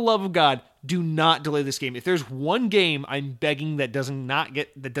 Please, for the love of God, do not delay this game. If there's one game I'm begging that does not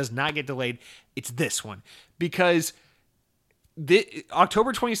get delayed, it's this one. Because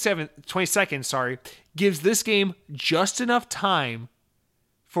October 22nd, gives this game just enough time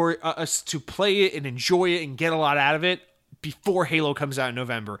for us to play it and enjoy it and get a lot out of it before Halo comes out in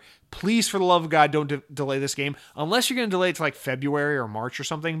November. Please, for the love of God, don't delay this game. Unless you're going to delay it to like February or March or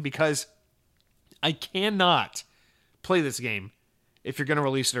something, because I cannot play this game if you're going to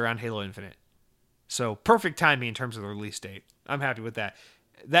release it around Halo Infinite. So perfect timing in terms of the release date. I'm happy with that.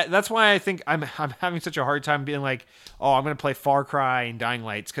 That's why I think I'm having such a hard time being like, oh, I'm gonna play Far Cry and Dying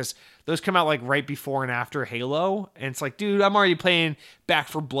Lights, because those come out like right before and after Halo, and it's like, dude, I'm already playing Back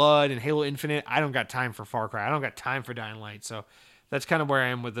for Blood and Halo Infinite. I don't got time for Far Cry. I don't got time for Dying Light. So that's kind of where I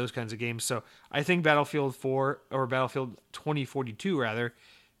am with those kinds of games. So I think Battlefield 4 or Battlefield 2042 rather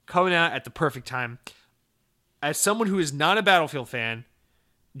coming out at the perfect time. As someone who is not a Battlefield fan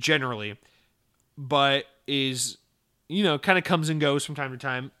generally, but is, kind of comes and goes from time to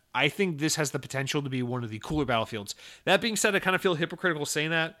time, I think this has the potential to be one of the cooler Battlefields. That being said, I kind of feel hypocritical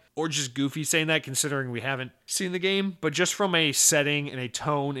saying that, or just goofy saying that, considering we haven't seen the game. But just from a setting and a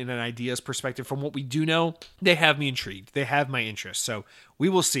tone and an ideas perspective, from what we do know, they have me intrigued. They have my interest. So we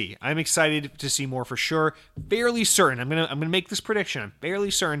will see. I'm excited to see more for sure. Fairly certain. I'm gonna make this prediction. I'm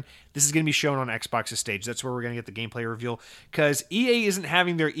fairly certain this is gonna be shown on Xbox's stage. That's where we're gonna get the gameplay reveal, because EA isn't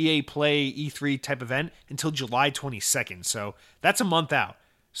having their EA Play E3 type event until July 22nd. So that's a month out.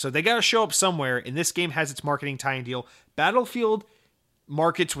 So they got to show up somewhere, and this game has its marketing tie-in deal. Battlefield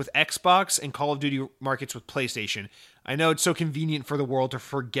markets with Xbox, and Call of Duty markets with PlayStation. I know it's so convenient for the world to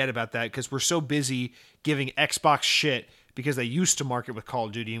forget about that, because we're so busy giving Xbox shit because they used to market with Call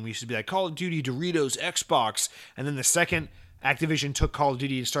of Duty, and we used to be like, Call of Duty, Doritos, Xbox. And then the second Activision took Call of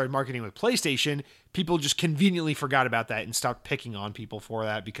Duty and started marketing with PlayStation, people just conveniently forgot about that and stopped picking on people for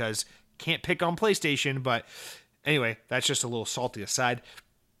that, because can't pick on PlayStation. But anyway, that's just a little salty aside.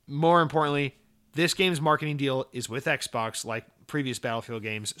 More importantly, this game's marketing deal is with Xbox, like previous Battlefield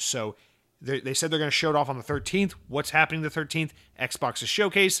games. So they said they're going to show it off on the 13th. What's happening the 13th? Xbox's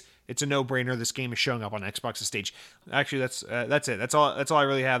showcase. It's a no-brainer. This game is showing up on Xbox's stage. Actually, that's it. That's all I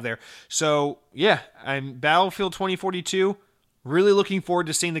really have there. So yeah, I'm Battlefield 2042. Really looking forward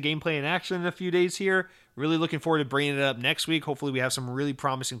to seeing the gameplay in action in a few days here. Really looking forward to bringing it up next week. Hopefully, we have some really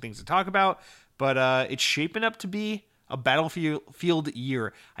promising things to talk about. But it's shaping up to be a Battlefield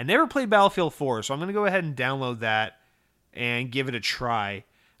year. I never played Battlefield 4, so I'm going to go ahead and download that and give it a try.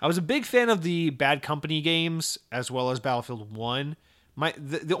 I was a big fan of the Bad Company games, as well as Battlefield 1.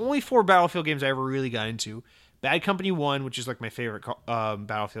 The only 4 Battlefield games I ever really got into: Bad Company 1, which is like my favorite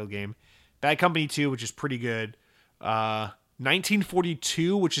Battlefield game; Bad Company 2, which is pretty good;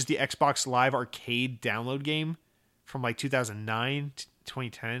 1942, which is the Xbox Live Arcade download game from like 2009,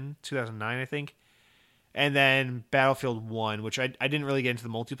 2010, 2009, I think. And then Battlefield 1, which I didn't really get into the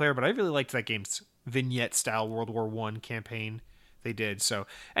multiplayer, but I really liked that game's vignette-style World War I campaign they did. So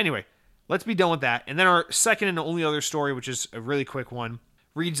anyway, let's be done with that. And then our second and only other story, which is a really quick one,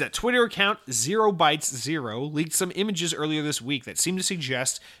 reads that Twitter account 0bytes0 leaked some images earlier this week that seem to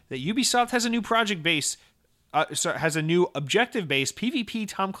suggest that Ubisoft has a new has a new objective-based PvP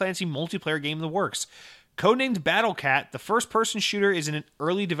Tom Clancy multiplayer game in the works. Codenamed Battlecat, the first-person shooter is in an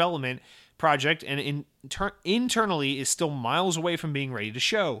early development project and internally is still miles away from being ready to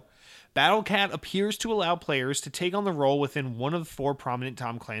show. Battlecat appears to allow players to take on the role within one of the 4 prominent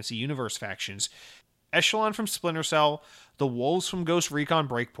Tom Clancy universe factions: Echelon from Splinter Cell, the Wolves from Ghost Recon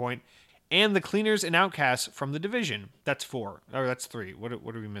Breakpoint, and the Cleaners and Outcasts from The Division. That's 4. Or that's 3. What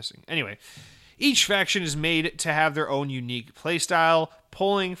are we missing? Anyway, each faction is made to have their own unique playstyle,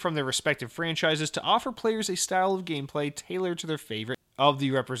 pulling from their respective franchises to offer players a style of gameplay tailored to their favorite of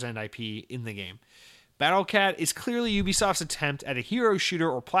the represent IP in the game. Battlecat is clearly Ubisoft's attempt at a hero shooter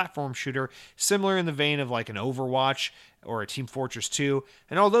or platform shooter, similar in the vein of like an Overwatch or a Team Fortress 2,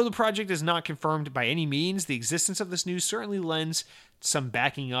 and although the project is not confirmed by any means, the existence of this news certainly lends some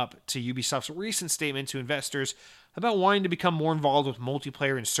backing up to Ubisoft's recent statement to investors about wanting to become more involved with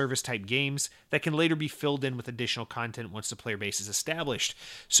multiplayer and service-type games that can later be filled in with additional content once the player base is established.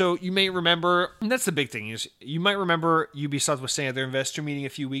 So you may remember, and that's the big thing, is you might remember Ubisoft was saying at their investor meeting a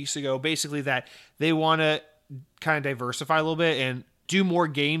few weeks ago, basically that they want to kind of diversify a little bit and do more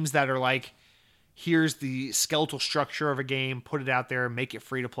games that are like, here's the skeletal structure of a game, put it out there, make it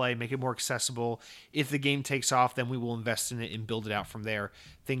free to play, make it more accessible. If the game takes off, then we will invest in it and build it out from there.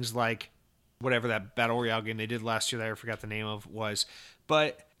 Things like whatever that Battle Royale game they did last year that I forgot the name of was.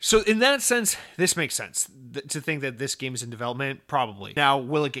 But so in that sense, this makes sense to think that this game is in development. Probably. Now,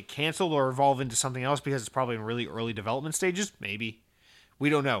 will it get canceled or evolve into something else because it's probably in really early development stages? Maybe. We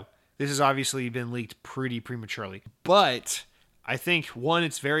don't know. This has obviously been leaked pretty prematurely. But I think, one,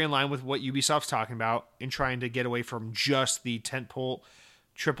 it's very in line with what Ubisoft's talking about in trying to get away from just the tentpole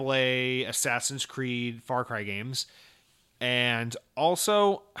AAA Assassin's Creed Far Cry games. And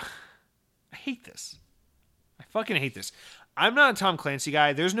also, I hate this. I fucking hate this. I'm not a Tom Clancy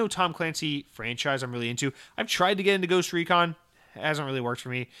guy. There's no Tom Clancy franchise I'm really into. I've tried to get into Ghost Recon. It hasn't really worked for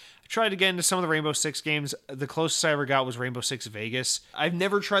me. I tried to get into some of the Rainbow Six games. The closest I ever got was Rainbow Six Vegas. I've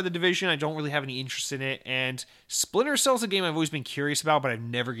never tried the Division. I don't really have any interest in it. And Splinter Cell's a game I've always been curious about, but I've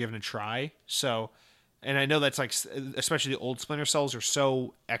never given a try. So, and I know that's like, especially the old Splinter Cells are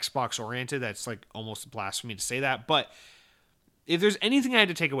so Xbox oriented that's like almost blasphemy to say that. But if there's anything I had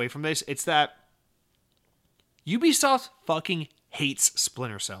to take away from this, it's that Ubisoft fucking hates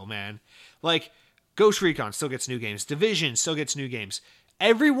Splinter Cell, man. Like, Ghost Recon still gets new games. Division still gets new games.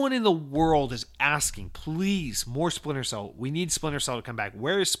 Everyone in the world is asking, please, more Splinter Cell. We need Splinter Cell to come back.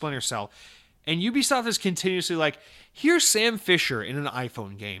 Where is Splinter Cell? And Ubisoft is continuously like, here's Sam Fisher in an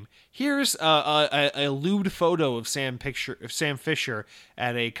iPhone game. Here's a lewd photo of Sam Fisher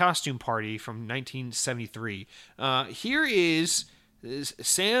at a costume party from 1973. Here is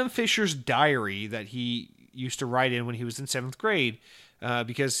Sam Fisher's diary that he used to write in when he was in 7th grade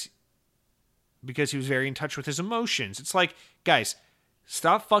because he was very in touch with his emotions. It's like, guys,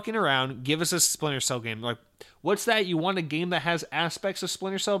 stop fucking around. Give us a Splinter Cell game. Like, what's that? You want a game that has aspects of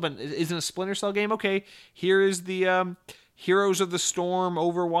Splinter Cell, but isn't a Splinter Cell game? Okay, here is the Heroes of the Storm,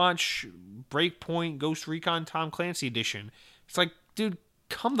 Overwatch, Breakpoint, Ghost Recon, Tom Clancy edition. It's like, dude,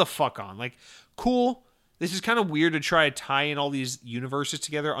 come the fuck on. Like, cool. This is kind of weird to try to tie in all these universes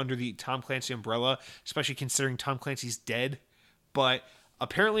together under the Tom Clancy umbrella, especially considering Tom Clancy's dead. But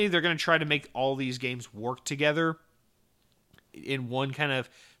apparently they're going to try to make all these games work together in one kind of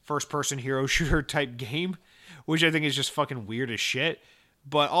first-person hero shooter type game, which I think is just fucking weird as shit.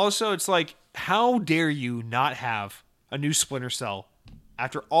 But also, it's like, how dare you not have a new Splinter Cell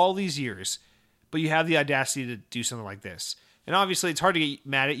after all these years, but you have the audacity to do something like this? And obviously, it's hard to get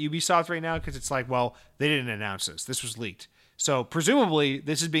mad at Ubisoft right now because it's like, well, they didn't announce this. This was leaked. So presumably,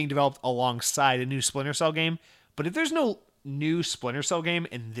 this is being developed alongside a new Splinter Cell game. But if there's no new Splinter Cell game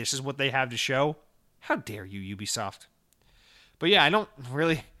and this is what they have to show, how dare you, Ubisoft? But yeah, I don't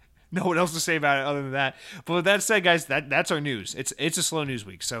really know what else to say about it other than that. But with that said, guys, that's our news. It's a slow news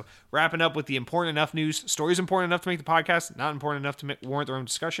week. So wrapping up with the important enough news. Stories important enough to make the podcast, not important enough to warrant their own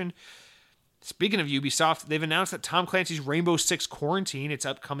discussion. Speaking of Ubisoft, they've announced that Tom Clancy's Rainbow Six Quarantine, its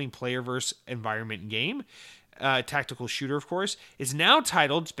upcoming player-verse environment game, tactical shooter, of course, is now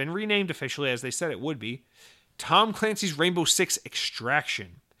titled, it's been renamed officially as they said it would be, Tom Clancy's Rainbow Six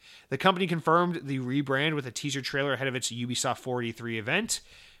Extraction. The company confirmed the rebrand with a teaser trailer ahead of its Ubisoft Forward E3 event,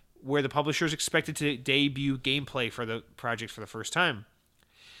 where the publisher is expected to debut gameplay for the project for the first time.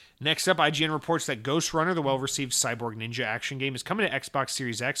 Next up, IGN reports that Ghost Runner, the well-received Cyborg Ninja action game, is coming to Xbox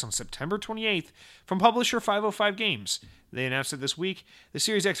Series X on September 28th from publisher 505 Games. They announced it this week. The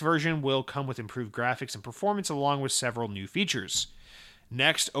Series X version will come with improved graphics and performance along with several new features.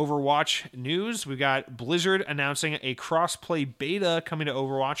 Next, Overwatch news. We got Blizzard announcing a cross-play beta coming to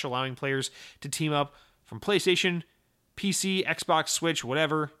Overwatch, allowing players to team up from PlayStation, PC, Xbox, Switch,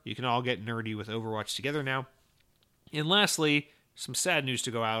 whatever. You can all get nerdy with Overwatch together now. And lastly, some sad news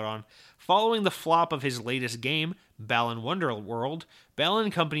to go out on. Following the flop of his latest game, Balan Wonderworld, Balan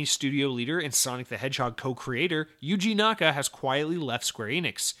Company's studio leader and Sonic the Hedgehog co-creator, Yuji Naka, has quietly left Square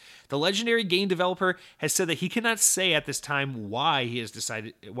Enix. The legendary game developer has said that he cannot say at this time why he has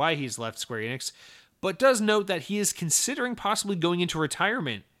left Square Enix, but does note that he is considering possibly going into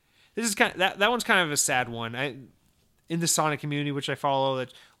retirement. This is that one's kind of a sad one. In the Sonic community, which I follow,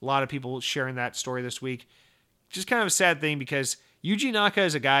 that a lot of people sharing that story this week. Just kind of a sad thing because Yuji Naka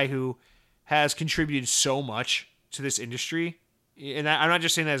is a guy who has contributed so much to this industry. And I'm not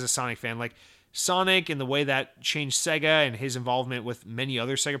just saying that as a Sonic fan. Like, Sonic and the way that changed Sega and his involvement with many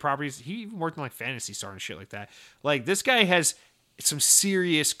other Sega properties. He even worked on like Phantasy Star and shit like that. Like, this guy has some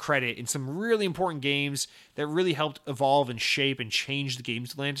serious credit in some really important games that really helped evolve and shape and change the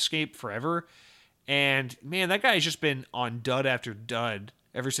games landscape forever. And man, that guy has just been on dud after dud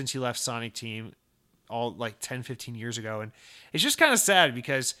ever since he left Sonic Team all like 10, 15 years ago. And it's just kind of sad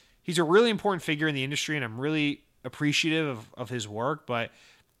because he's a really important figure in the industry and I'm really appreciative of his work, but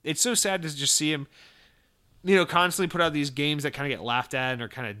it's so sad to just see him, constantly put out these games that kind of get laughed at and are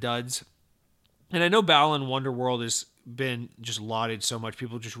kind of duds. And I know Balan Wonderworld has been just lauded so much.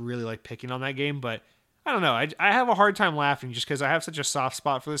 People just really like picking on that game, but I don't know. I have a hard time laughing just because I have such a soft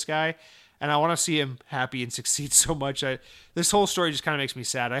spot for this guy and I want to see him happy and succeed so much. This whole story just kind of makes me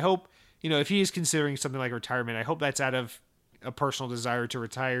sad. I hope, if he is considering something like retirement, I hope that's out of a personal desire to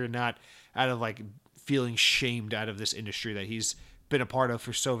retire, not out of like feeling shamed out of this industry that he's been a part of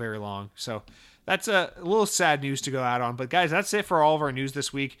for so very long. So that's a little sad news to go out on. But guys, that's it for all of our news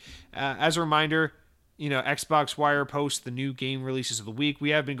this week. As a reminder, Xbox Wire posts the new game releases of the week. We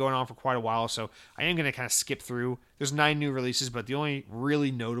have been going on for quite a while, so I am going to kind of skip through. There's 9 new releases, but the only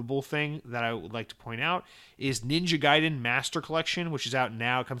really notable thing that I would like to point out is Ninja Gaiden Master Collection, which is out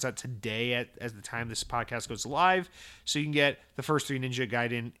now. It comes out today as the time this podcast goes live. So you can get the first 3 Ninja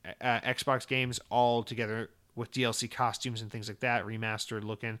Gaiden Xbox games all together with DLC costumes and things like that, remastered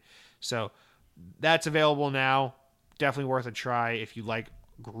looking. So that's available now. Definitely worth a try if you like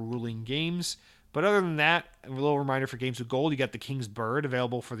grueling games. But other than that, a little reminder for Games with Gold, you got The King's Bird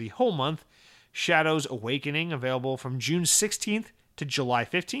available for the whole month. Shadows Awakening available from June 16th to July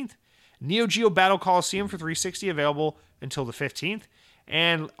 15th. Neo Geo Battle Coliseum for 360 available until the 15th.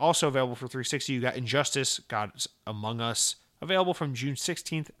 And also available for 360, you got Injustice Gods Among Us available from June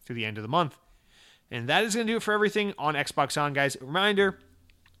 16th through the end of the month. And that is going to do it for everything on Xbox On, guys. Reminder,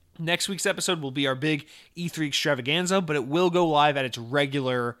 next week's episode will be our big E3 extravaganza, but it will go live at its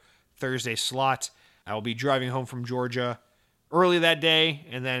regular Thursday slot. I will be driving home from Georgia early that day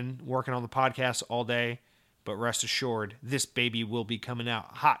and then working on the podcast all day. But rest assured, this baby will be coming out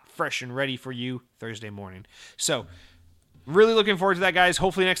hot, fresh, and ready for you Thursday morning. So, really looking forward to that, guys.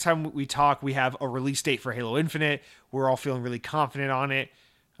 Hopefully next time we talk, we have a release date for Halo Infinite. We're all feeling really confident on it.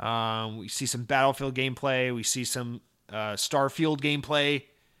 We see some Battlefield gameplay. We see some Starfield gameplay.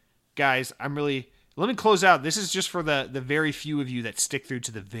 Guys, let me close out. This is just for the very few of you that stick through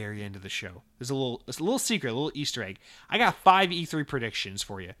to the very end of the show. There's a little secret, a little Easter egg. I got 5 E3 predictions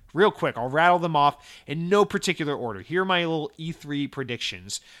for you. Real quick, I'll rattle them off in no particular order. Here are my little E3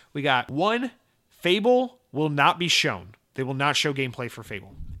 predictions. We got 1, Fable will not be shown. They will not show gameplay for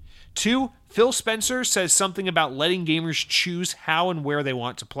Fable. 2, Phil Spencer says something about letting gamers choose how and where they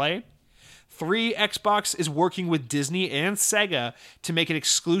want to play. 3, Xbox is working with Disney and Sega to make an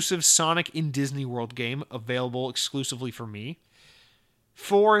exclusive Sonic in Disney World game available exclusively for me.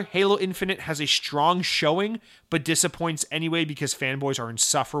 4, Halo Infinite has a strong showing, but disappoints anyway because fanboys are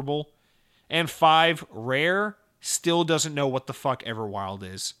insufferable. And 5, Rare still doesn't know what the fuck Everwild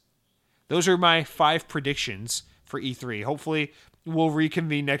is. Those are my 5 predictions for E3. Hopefully, we'll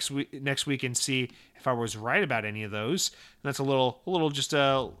reconvene next week and see if I was right about any of those. And that's a little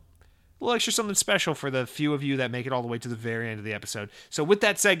extra something special for the few of you that make it all the way to the very end of the episode. So with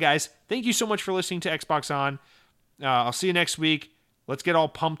that said, guys, thank you so much for listening to Xbox On. I'll see you next week. Let's get all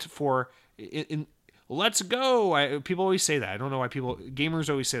pumped for... let's go! People always say that. I don't know why gamers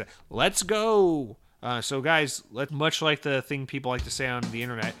always say that. Let's go! So guys, much like the thing people like to say on the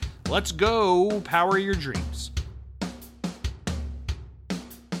internet, let's go power your dreams.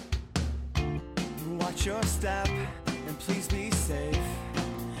 Watch your step and please be safe.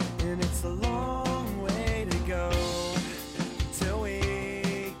 And it's a long way to go till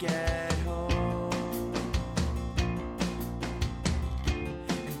we get home.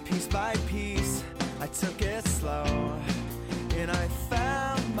 And piece by piece, I took it slow, and I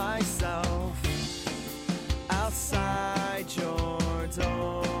found myself outside your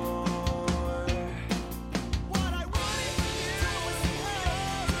door.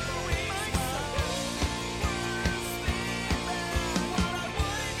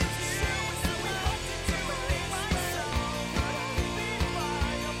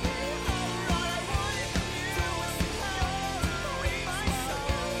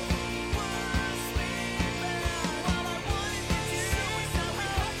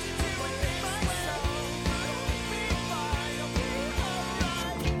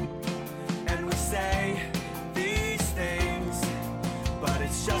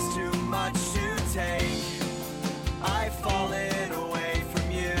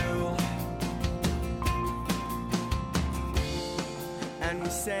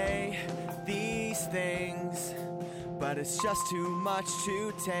 Say these things, but it's just too much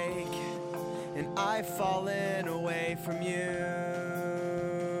to take, and I've fallen away from you.